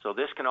 So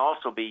this can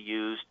also be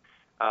used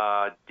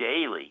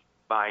daily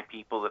by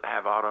people that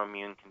have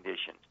autoimmune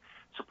conditions.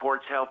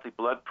 Supports healthy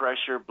blood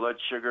pressure, blood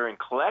sugar, and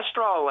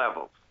cholesterol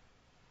levels.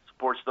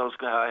 Supports those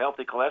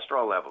healthy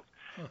cholesterol levels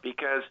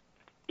because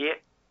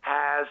it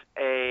has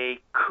a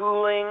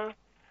cooling,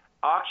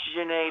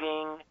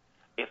 oxygenating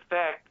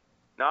effect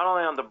not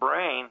only on the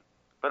brain,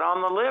 but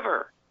on the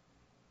liver.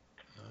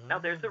 Now,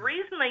 there's a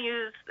reason they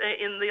used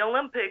in the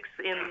Olympics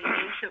in the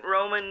ancient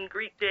Roman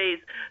Greek days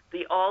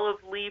the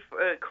olive leaf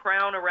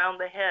crown around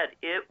the head.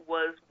 It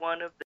was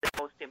one of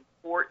the most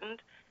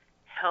important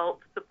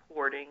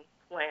health-supporting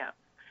plants.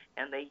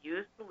 And they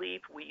used the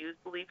leaf. We use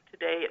the leaf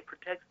today. It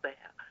protects the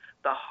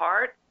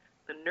heart,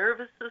 the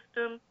nervous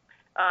system.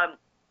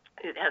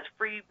 It has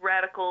free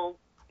radical,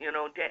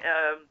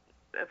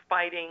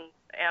 fighting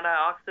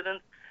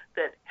antioxidants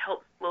that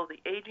help slow the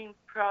aging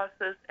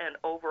process and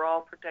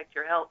overall protect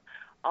your health.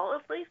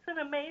 Olive leaf's an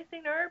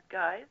amazing herb,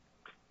 guys.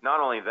 Not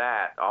only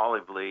that,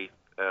 olive leaf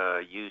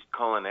used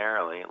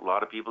culinarily. A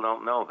lot of people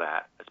don't know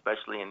that,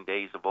 especially in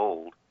days of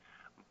old.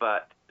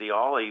 But the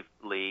olive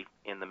leaf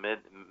in the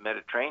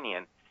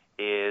Mediterranean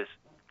is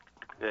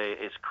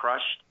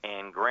crushed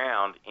and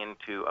ground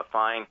into a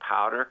fine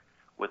powder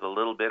with a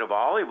little bit of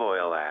olive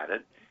oil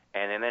added,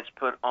 and then it's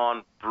put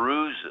on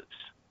bruises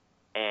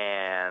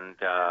and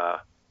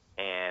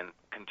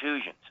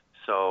contusions.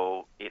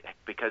 So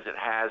because it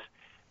has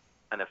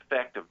an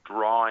effect of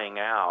drawing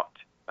out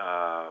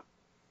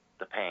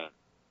the pain.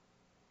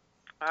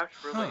 That's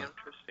really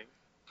interesting.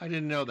 I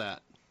didn't know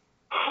that.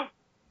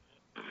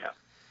 Yeah.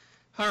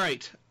 All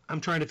right. I'm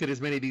trying to fit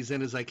as many of these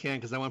in as I can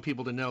because I want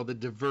people to know the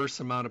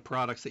diverse amount of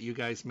products that you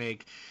guys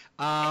make.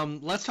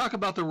 Let's talk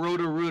about the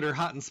Roto-Rooter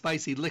Hot and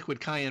Spicy Liquid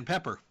Cayenne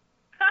Pepper.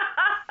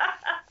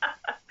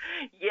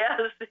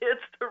 Yes,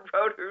 it's the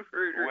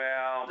Roto-Rooter.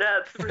 Well,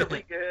 that's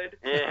really good.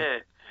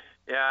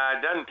 Yeah,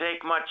 it doesn't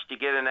take much to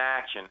get in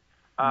action.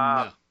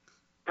 No.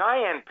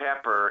 Cayenne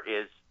pepper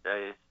is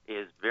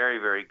very,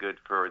 very good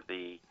for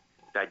the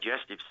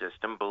digestive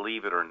system,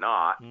 believe it or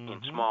not, in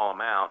small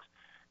amounts.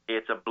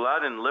 It's a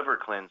blood and liver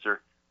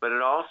cleanser, but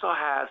it also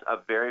has a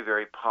very,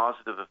 very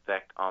positive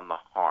effect on the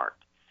heart.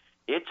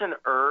 It's an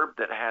herb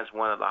that has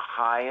one of the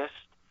highest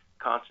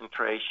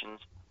concentrations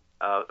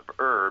of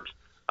herbs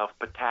of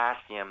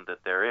potassium that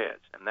there is,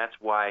 and that's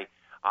why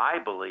I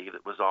believe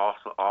it was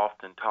also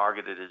often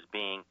targeted as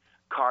being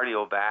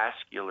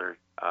cardiovascular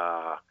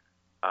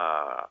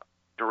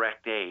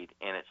direct aid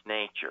in its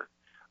nature.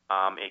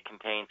 It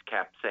contains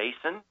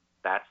capsaicin.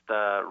 That's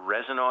the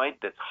resinoid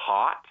that's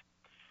hot.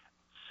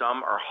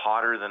 Some are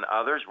hotter than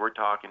others. We're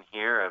talking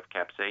here of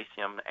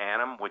Capsaicin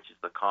annuum, which is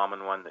the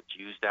common one that's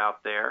used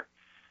out there.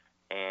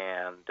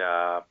 And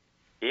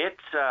it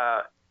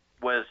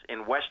was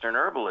in Western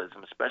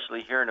herbalism,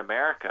 especially here in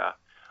America,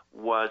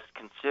 was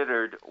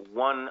considered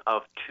one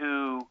of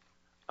two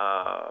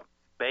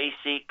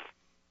basic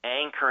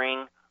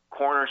anchoring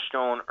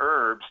cornerstone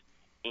herbs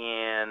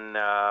in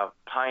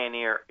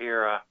pioneer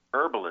era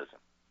herbalism.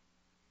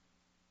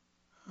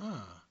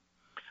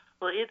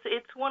 Well,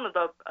 it's one of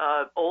the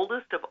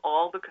oldest of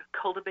all the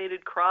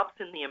cultivated crops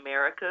in the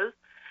Americas,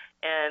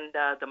 and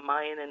the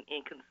Mayan and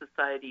Incan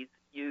societies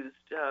used,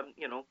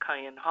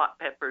 cayenne hot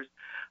peppers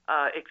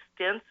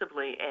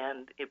extensively,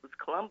 and it was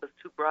Columbus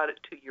who brought it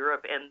to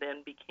Europe, and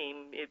then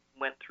it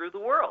went through the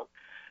world.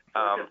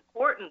 So it's an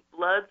important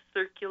blood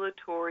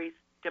circulatory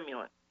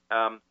stimulant.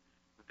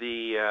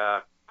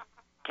 The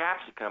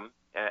capsicum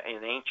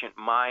in ancient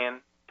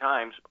Mayan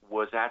times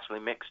was actually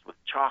mixed with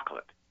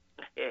chocolate.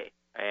 Hey.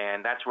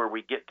 And that's where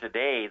we get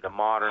today the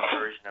modern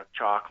version of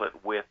chocolate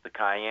with the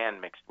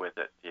cayenne mixed with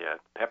it,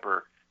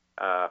 peppered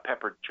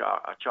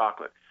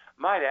chocolate.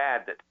 Might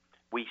add that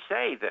we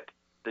say that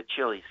the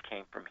chilies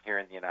came from here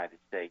in the United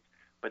States,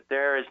 but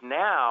there is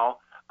now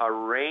a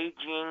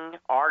raging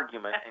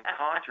argument and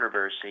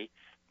controversy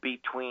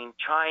between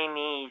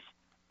Chinese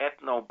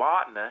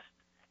ethnobotanists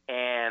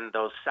and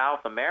those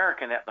South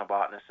American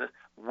ethnobotanists.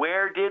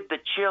 Where did the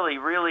chili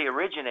really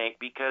originate?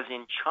 Because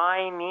in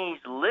Chinese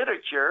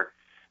literature,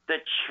 the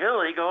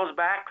chili goes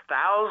back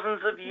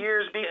thousands of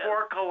years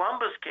before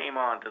Columbus came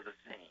onto the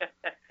scene.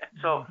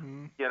 So,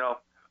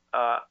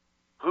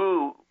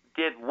 who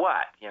did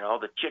what?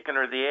 The chicken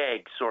or the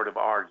egg sort of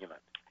argument.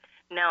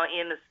 Now,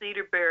 in the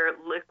Cedar Bear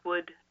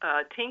liquid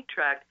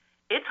tinctract,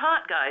 it's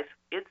hot, guys.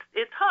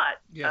 It's hot.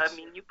 Yes. I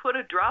mean, you put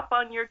a drop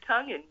on your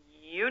tongue and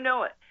you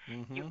know it.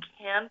 Mm-hmm. You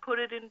can put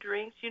it in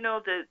drinks. You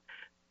know,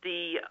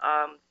 the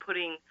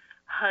putting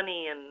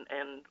honey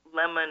and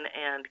lemon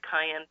and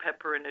cayenne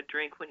pepper in a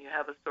drink when you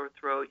have a sore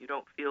throat, you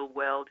don't feel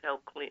well, to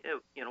help clean,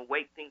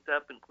 wake things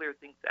up and clear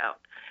things out.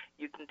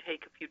 You can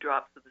take a few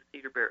drops of the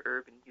Cedar Bear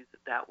herb and use it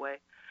that way.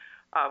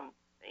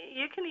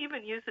 You can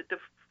even use it to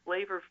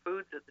flavor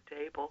foods at the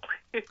table.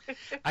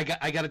 I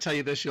got to tell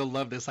you this. You'll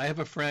love this. I have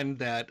a friend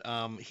that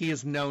he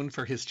is known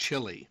for his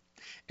chili,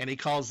 and he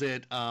calls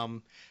it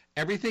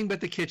everything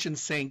but the kitchen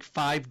sink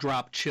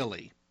 5-drop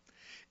chili.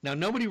 Now,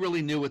 nobody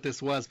really knew what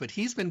this was, but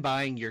he's been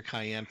buying your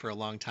cayenne for a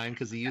long time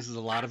because he uses a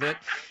lot of it.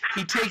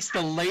 He takes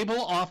the label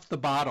off the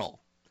bottle,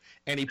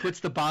 and he puts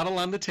the bottle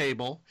on the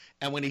table,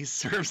 and when he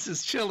serves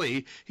his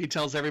chili, he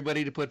tells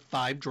everybody to put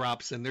 5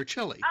 drops in their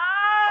chili.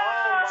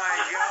 Oh,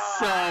 my God.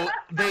 So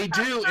they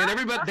do, and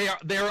everybody,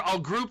 they're a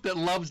group that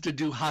loves to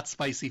do hot,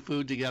 spicy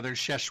food together,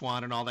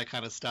 Szechuan and all that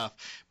kind of stuff,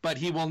 but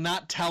he will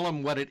not tell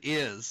them what it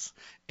is.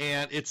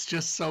 And it's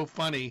just so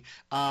funny.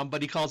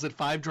 But he calls it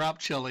 5-drop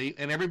chili,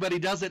 and everybody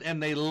does it,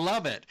 and they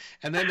love it.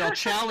 And then they'll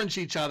challenge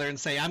each other and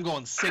say, I'm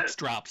going 6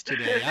 drops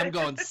today. I'm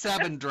going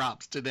 7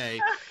 drops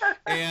today.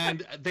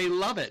 And they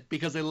love it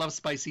because they love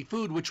spicy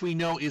food, which we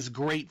know is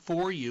great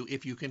for you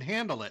if you can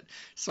handle it.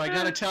 So I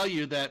got to tell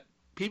you that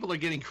people are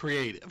getting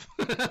creative.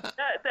 That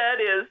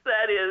is.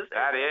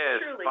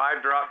 Truly.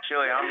 5-drop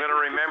chili. I'm going to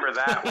remember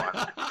that one.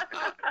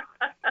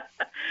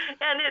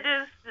 And it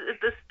is,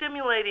 the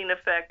stimulating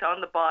effect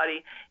on the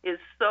body is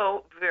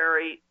so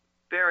very,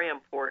 very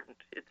important.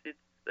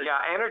 Yeah,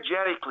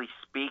 energetically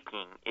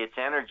speaking, its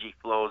energy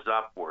flows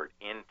upward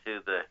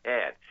into the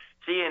head.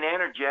 See, in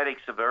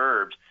energetics of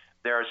herbs,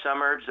 there are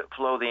some herbs that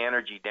flow the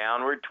energy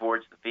downward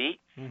towards the feet,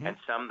 and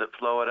some that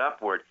flow it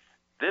upward.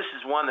 This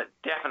is one that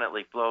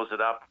definitely flows it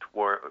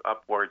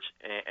upwards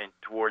and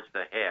towards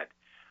the head.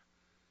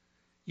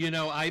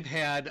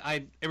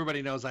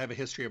 Everybody knows I have a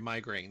history of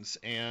migraines,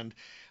 and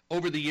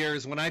over the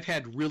years, when I've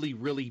had really,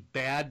 really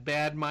bad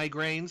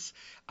migraines,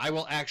 I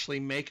will actually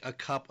make a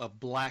cup of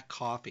black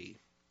coffee,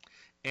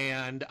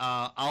 and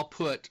I'll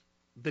put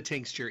the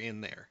tincture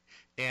in there.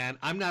 And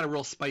I'm not a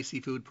real spicy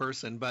food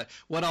person, but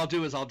what I'll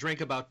do is I'll drink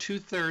about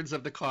 2/3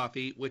 of the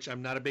coffee, which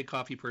I'm not a big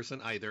coffee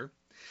person either.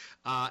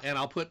 And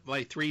I'll put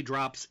my 3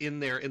 drops in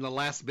there in the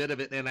last bit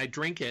of it, and I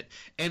drink it.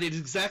 And it's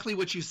exactly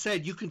what you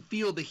said. You can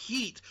feel the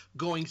heat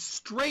going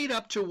straight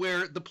up to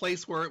where the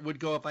place where it would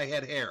go if I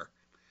had hair.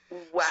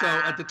 Wow. So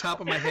at the top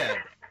of my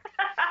head.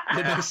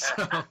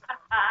 So.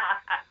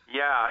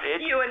 Yeah,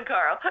 you and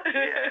Carl.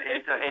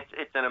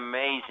 it's an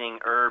amazing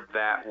herb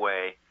that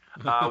way.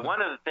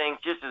 One of the things,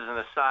 just as an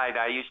aside,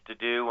 I used to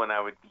do when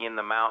I would be in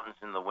the mountains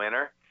in the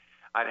winter,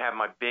 I'd have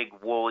my big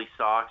woolly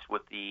socks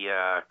with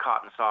the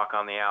cotton sock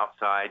on the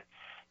outside.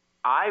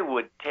 I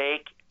would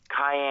take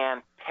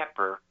cayenne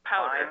pepper,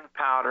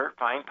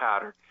 fine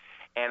powder,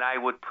 and I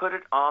would put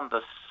it on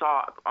the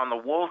sock, on the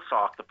wool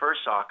sock, the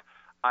first sock.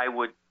 I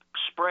would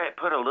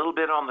put a little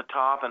bit on the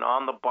top and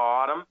on the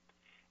bottom,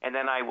 and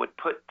then I would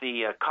put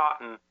the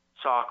cotton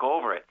sock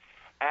over it.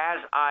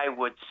 As I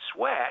would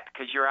sweat,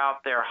 because you're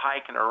out there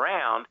hiking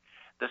around,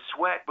 the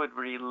sweat would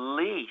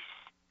release,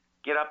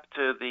 get up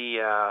to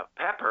the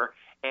pepper,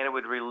 and it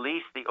would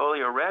release the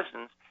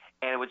oleoresins,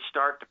 and it would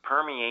start to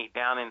permeate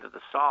down into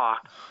the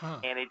sock,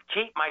 and it'd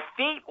keep my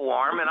feet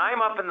warm. And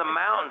I'm up in the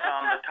mountains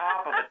on the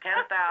top of a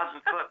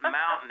 10,000-foot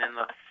mountain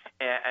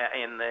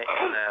in the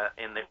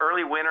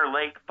early winter,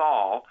 late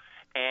fall,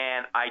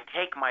 and I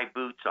take my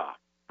boots off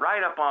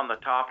right up on the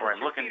top where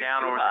I'm looking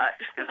down over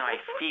because my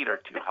feet are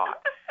too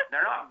hot.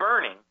 They're not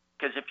burning,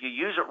 because if you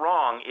use it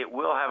wrong, it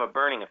will have a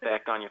burning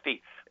effect on your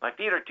feet. My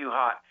feet are too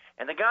hot.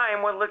 And the guy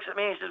in one looks at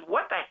me and he says,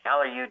 "What the hell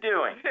are you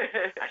doing?"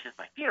 I said,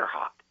 "My feet are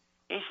hot."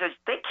 He says,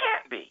 "They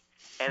can't be."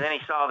 And then he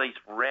saw these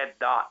red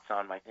dots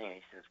on my thing.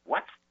 He says,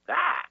 "What's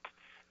that?"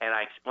 And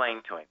I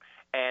explained to him.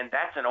 And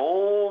that's an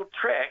old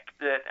trick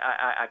that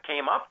I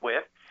came up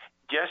with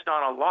just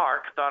on a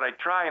lark, thought I'd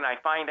try, and I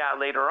find out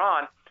later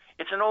on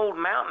it's an old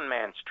mountain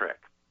man's trick.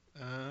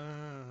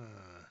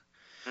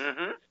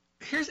 Mm-hmm.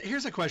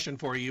 Here's a question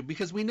for you,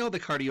 because we know the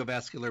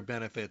cardiovascular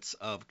benefits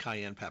of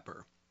cayenne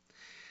pepper.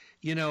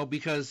 You know,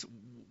 because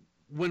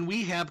when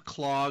we have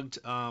clogged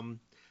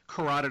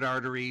carotid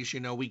arteries, you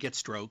know, we get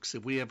strokes.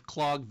 If we have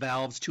clogged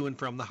valves to and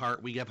from the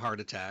heart, we have heart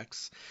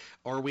attacks.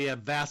 Or we have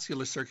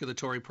vascular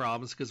circulatory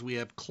problems because we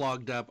have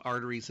clogged up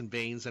arteries and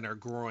veins in our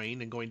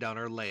groin and going down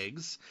our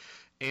legs,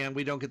 and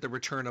we don't get the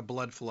return of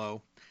blood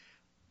flow.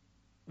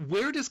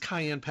 Where does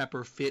cayenne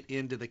pepper fit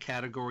into the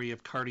category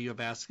of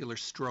cardiovascular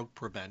stroke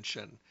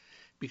prevention?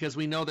 Because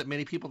we know that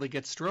many people that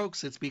get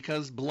strokes, it's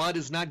because blood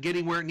is not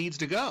getting where it needs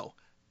to go.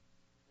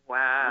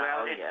 Wow.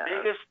 Well, its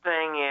biggest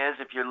thing is,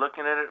 if you're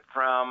looking at it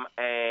from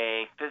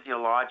a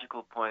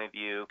physiological point of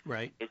view,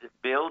 right, is it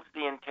builds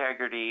the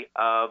integrity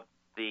of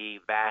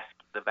the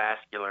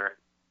vascular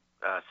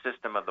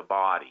system of the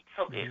body.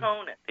 Helps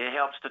tone it. It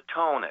helps to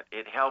tone it.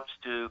 It helps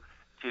to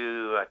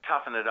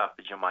toughen it up,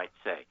 as you might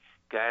say.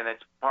 Okay, and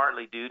it's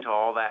partly due to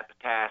all that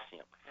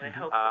potassium. And it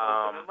helps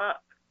open them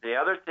up. The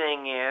other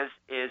thing is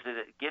that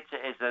it gets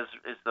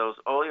is those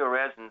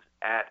oleoresins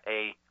at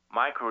a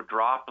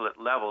microdroplet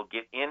level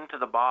get into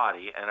the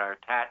body and are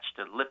attached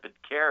to lipid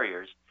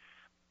carriers.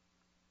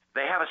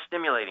 They have a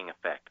stimulating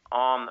effect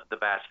on the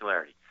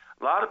vascularity.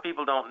 A lot of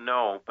people don't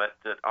know, but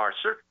that our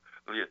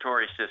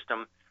circulatory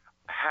system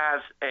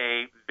has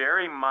a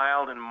very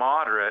mild and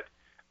moderate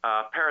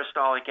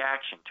peristaltic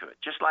action to it,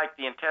 just like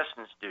the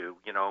intestines do,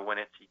 you know, when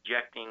it's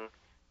ejecting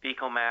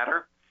fecal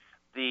matter.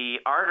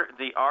 The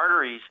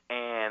arteries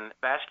and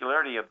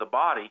vascularity of the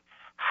body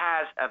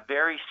has a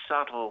very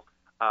subtle,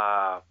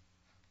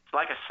 it's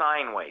like a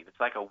sine wave. It's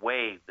like a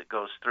wave that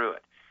goes through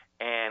it.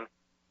 And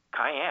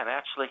cayenne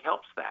actually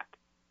helps that.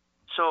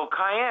 So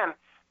cayenne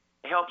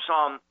helps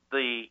on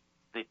the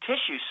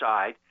tissue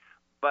side,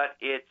 but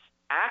its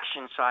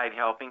action side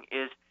helping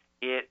is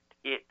it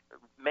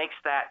makes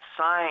that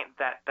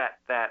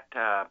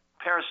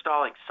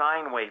peristaltic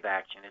sine wave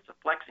action. It's a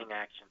flexing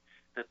action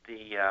that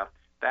the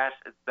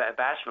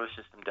vascular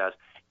system does.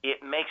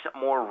 It makes it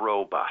more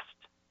robust.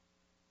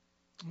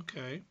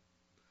 Okay.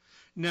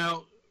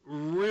 Now,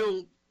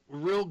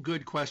 real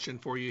good question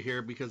for you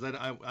here, because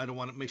I don't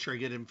want to make sure I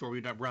get in before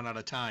we run out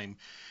of time.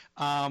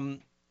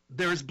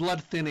 There's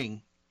blood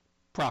thinning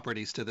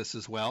properties to this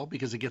as well,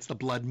 because it gets the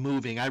blood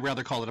moving. I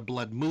rather call it a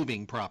blood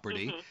moving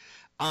property.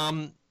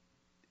 Mm-hmm.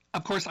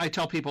 Of course, I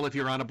tell people, if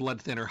you're on a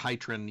blood thinner,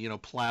 Hitrin, you know,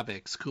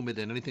 Plavix,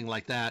 Coumadin, anything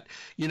like that,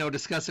 you know,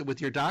 discuss it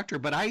with your doctor.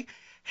 But I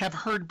have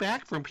heard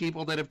back from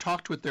people that have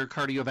talked with their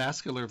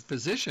cardiovascular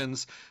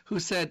physicians who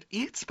said,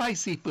 eat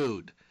spicy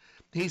food.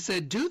 He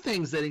said, do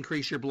things that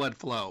increase your blood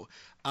flow.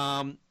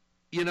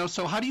 You know,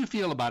 so how do you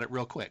feel about it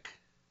real quick?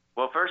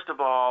 Well, first of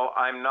all,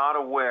 I'm not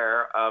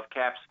aware of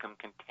capsicum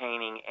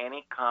containing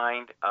any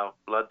kind of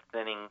blood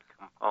thinning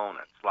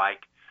components,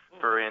 like,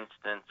 for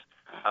instance,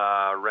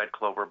 red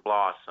clover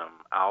blossom,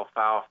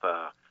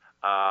 alfalfa,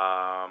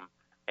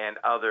 and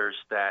others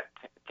that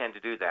tend to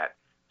do that.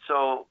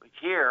 So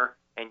here,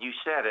 and you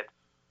said it,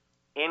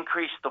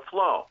 increase the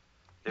flow.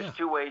 There's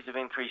two ways of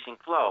increasing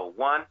flow.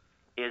 One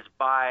is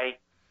by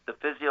the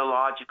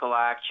physiological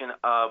action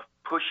of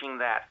pushing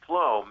that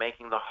flow,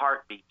 making the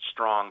heartbeat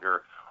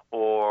stronger,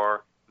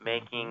 or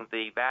making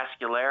the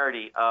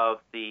vascularity of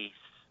the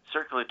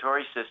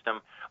circulatory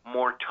system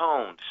more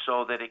toned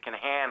so that it can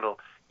handle,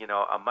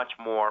 a much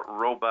more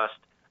robust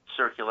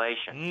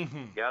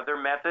circulation. The other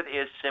method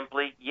is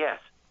simply,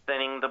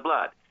 thinning the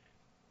blood.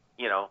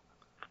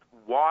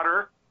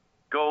 Water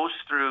goes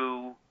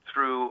through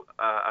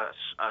a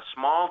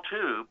small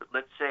tube,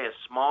 let's say a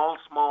small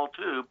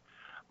tube,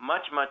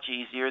 much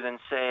easier than,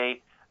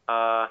 say,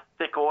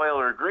 thick oil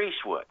or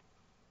grease would.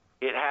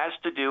 It has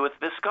to do with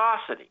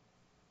viscosity.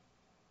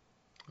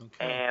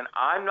 Okay. And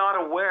I'm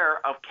not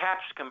aware of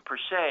capsicum per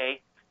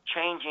se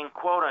changing,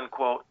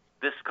 quote-unquote,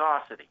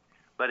 viscosity.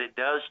 But it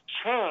does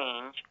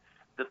change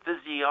the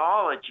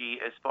physiology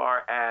as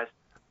far as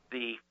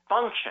the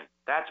function.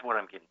 That's what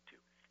I'm getting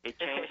to. It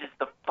changes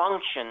the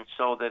function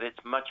so that it's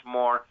much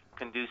more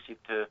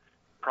conducive to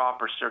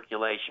proper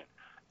circulation.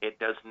 It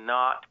does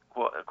not,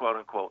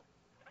 quote-unquote,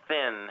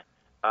 thin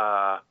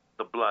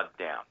the blood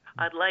down.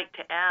 I'd like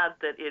to add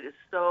that it is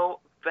so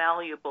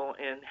valuable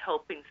in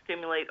helping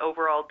stimulate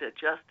overall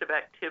digestive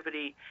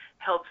activity,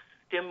 helps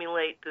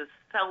stimulate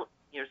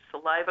your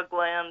saliva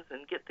glands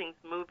and get things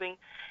moving.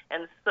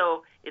 And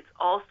so it's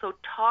also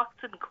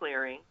toxin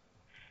clearing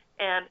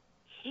and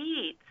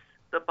heats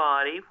the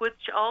body,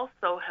 which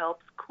also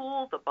helps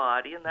cool the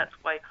body. And that's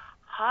why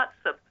hot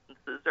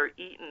substances are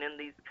eaten in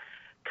these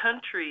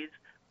countries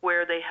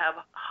where they have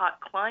hot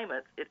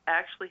climates. It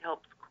actually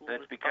helps cool the body.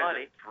 That's because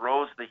it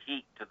throws the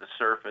heat to the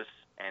surface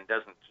and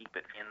doesn't keep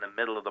it in the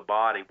middle of the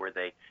body where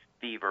they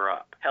fever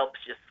up. Helps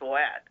you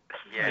sweat.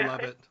 I love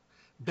it.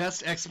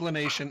 Best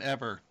explanation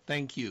ever.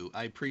 Thank you.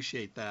 I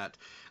appreciate that.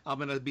 I'm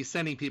going to be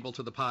sending people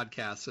to the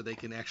podcast so they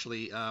can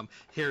actually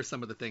hear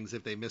some of the things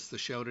if they missed the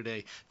show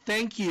today.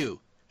 Thank you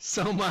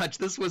so much.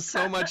 This was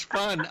so much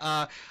fun.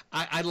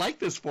 I like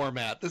this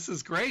format. This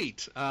is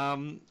great.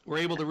 We're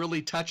able to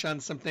really touch on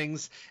some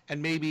things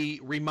and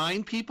maybe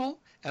remind people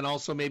and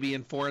also maybe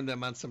inform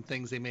them on some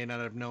things they may not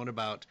have known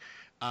about.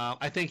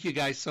 I thank you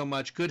guys so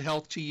much. Good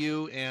health to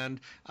you, and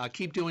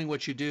keep doing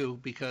what you do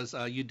because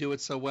you do it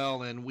so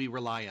well, and we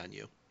rely on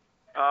you.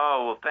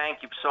 Oh, well,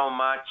 thank you so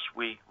much.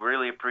 We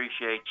really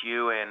appreciate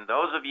you. And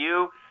those of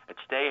you that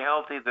Stay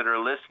Healthy that are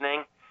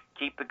listening,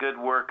 keep the good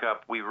work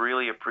up. We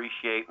really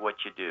appreciate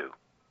what you do.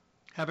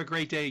 Have a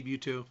great day, you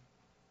two.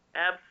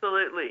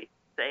 Absolutely.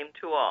 Same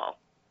to all.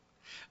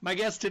 My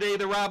guests today,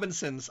 the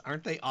Robinsons.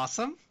 Aren't they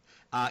awesome?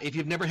 If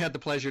you've never had the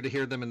pleasure to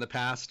hear them in the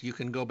past, you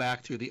can go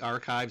back through the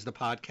archives, the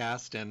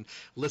podcast, and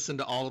listen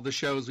to all of the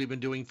shows we've been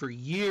doing for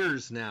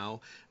years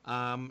now.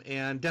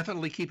 And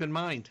definitely keep in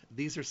mind,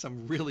 these are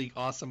some really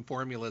awesome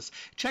formulas.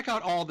 Check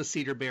out all the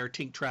Cedar Bear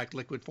Tink Tract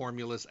liquid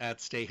formulas at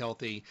Stay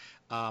Healthy.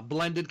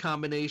 Blended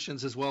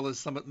combinations as well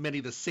as many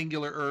of the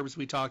singular herbs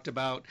we talked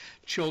about,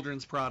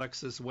 children's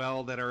products as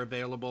well that are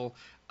available.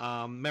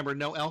 Remember,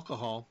 no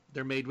alcohol.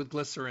 They're made with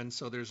glycerin,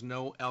 so there's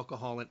no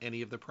alcohol in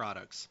any of the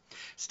products.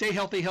 Stay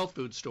Healthy Health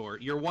Food Store,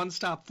 your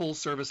one-stop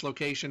full-service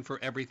location for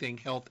everything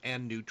health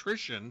and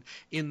nutrition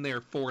in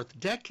their 4th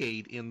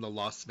decade in the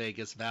Las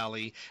Vegas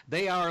Valley.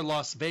 They are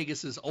Las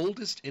Vegas's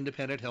oldest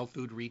independent health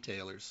food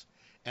retailers,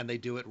 and they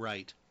do it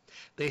right.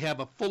 They have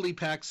a fully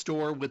packed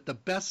store with the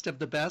best of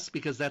the best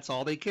because that's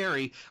all they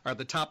carry are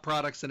the top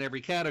products in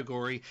every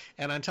category.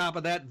 And on top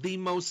of that, the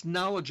most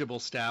knowledgeable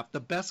staff,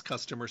 the best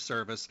customer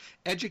service,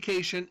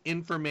 education,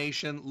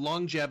 information,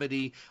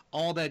 longevity,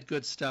 all that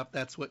good stuff.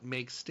 That's what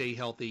makes Stay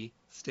Healthy,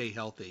 Stay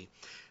Healthy.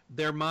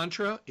 Their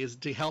mantra is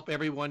to help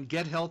everyone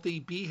get healthy,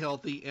 be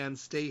healthy, and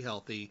stay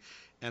healthy.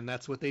 And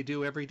that's what they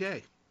do every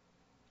day.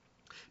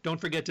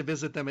 Don't forget to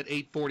visit them at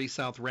 840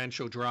 South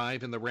Rancho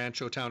Drive in the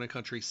Rancho Town and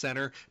Country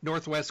Center,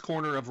 northwest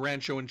corner of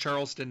Rancho and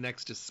Charleston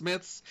next to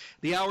Smith's.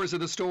 The hours of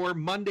the store,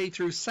 Monday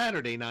through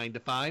Saturday, 9 to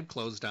 5,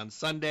 closed on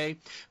Sunday.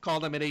 Call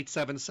them at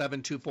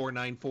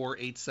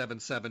 877-2494,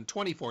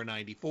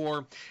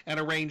 877-2494, and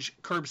arrange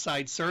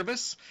curbside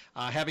service.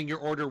 Having your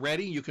order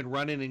ready, you can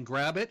run in and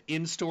grab it,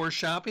 in-store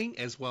shopping,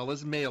 as well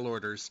as mail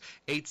orders,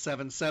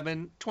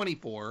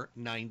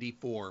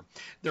 877-2494.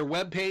 Their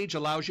webpage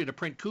allows you to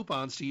print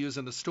coupons to use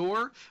in the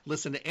store.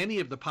 Listen to any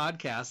of the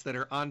podcasts that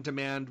are on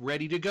demand,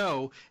 ready to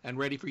go, and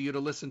ready for you to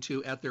listen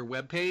to at their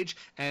webpage.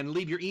 And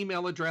leave your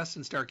email address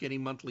and start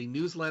getting monthly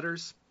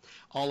newsletters.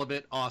 All of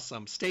it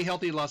awesome.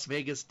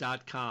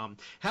 StayHealthyLasVegas.com.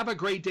 Have a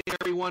great day,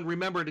 everyone.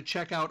 Remember to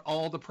check out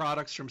all the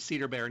products from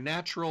Cedar Bear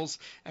Naturals.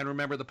 And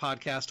remember, the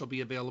podcast will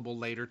be available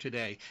later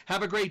today.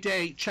 Have a great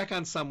day. Check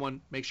on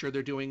someone. Make sure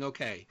they're doing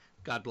okay.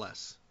 God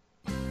bless.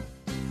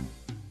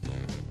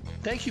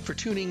 Thank you for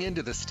tuning in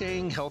to the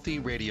Staying Healthy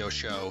radio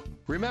show.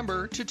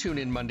 Remember to tune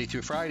in Monday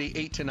through Friday,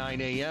 8 to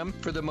 9 a.m.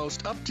 for the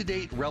most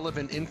up-to-date,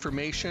 relevant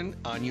information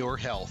on your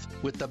health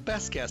with the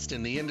best guest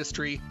in the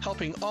industry,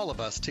 helping all of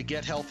us to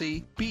get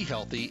healthy, be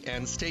healthy,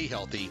 and stay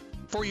healthy.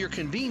 For your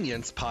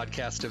convenience,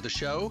 podcasts of the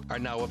show are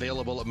now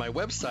available at my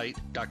website,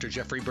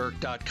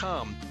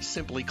 drjeffreyburke.com.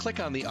 Simply click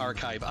on the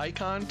archive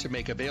icon to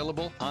make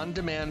available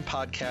on-demand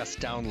podcast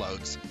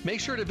downloads. Make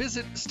sure to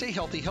visit Stay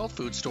Healthy Health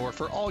Food Store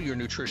for all your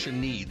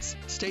nutrition needs.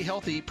 Stay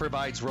Healthy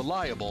provides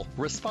reliable,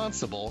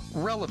 responsible,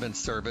 relevant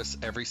service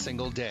every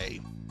single day.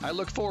 I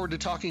look forward to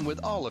talking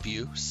with all of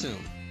you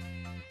soon.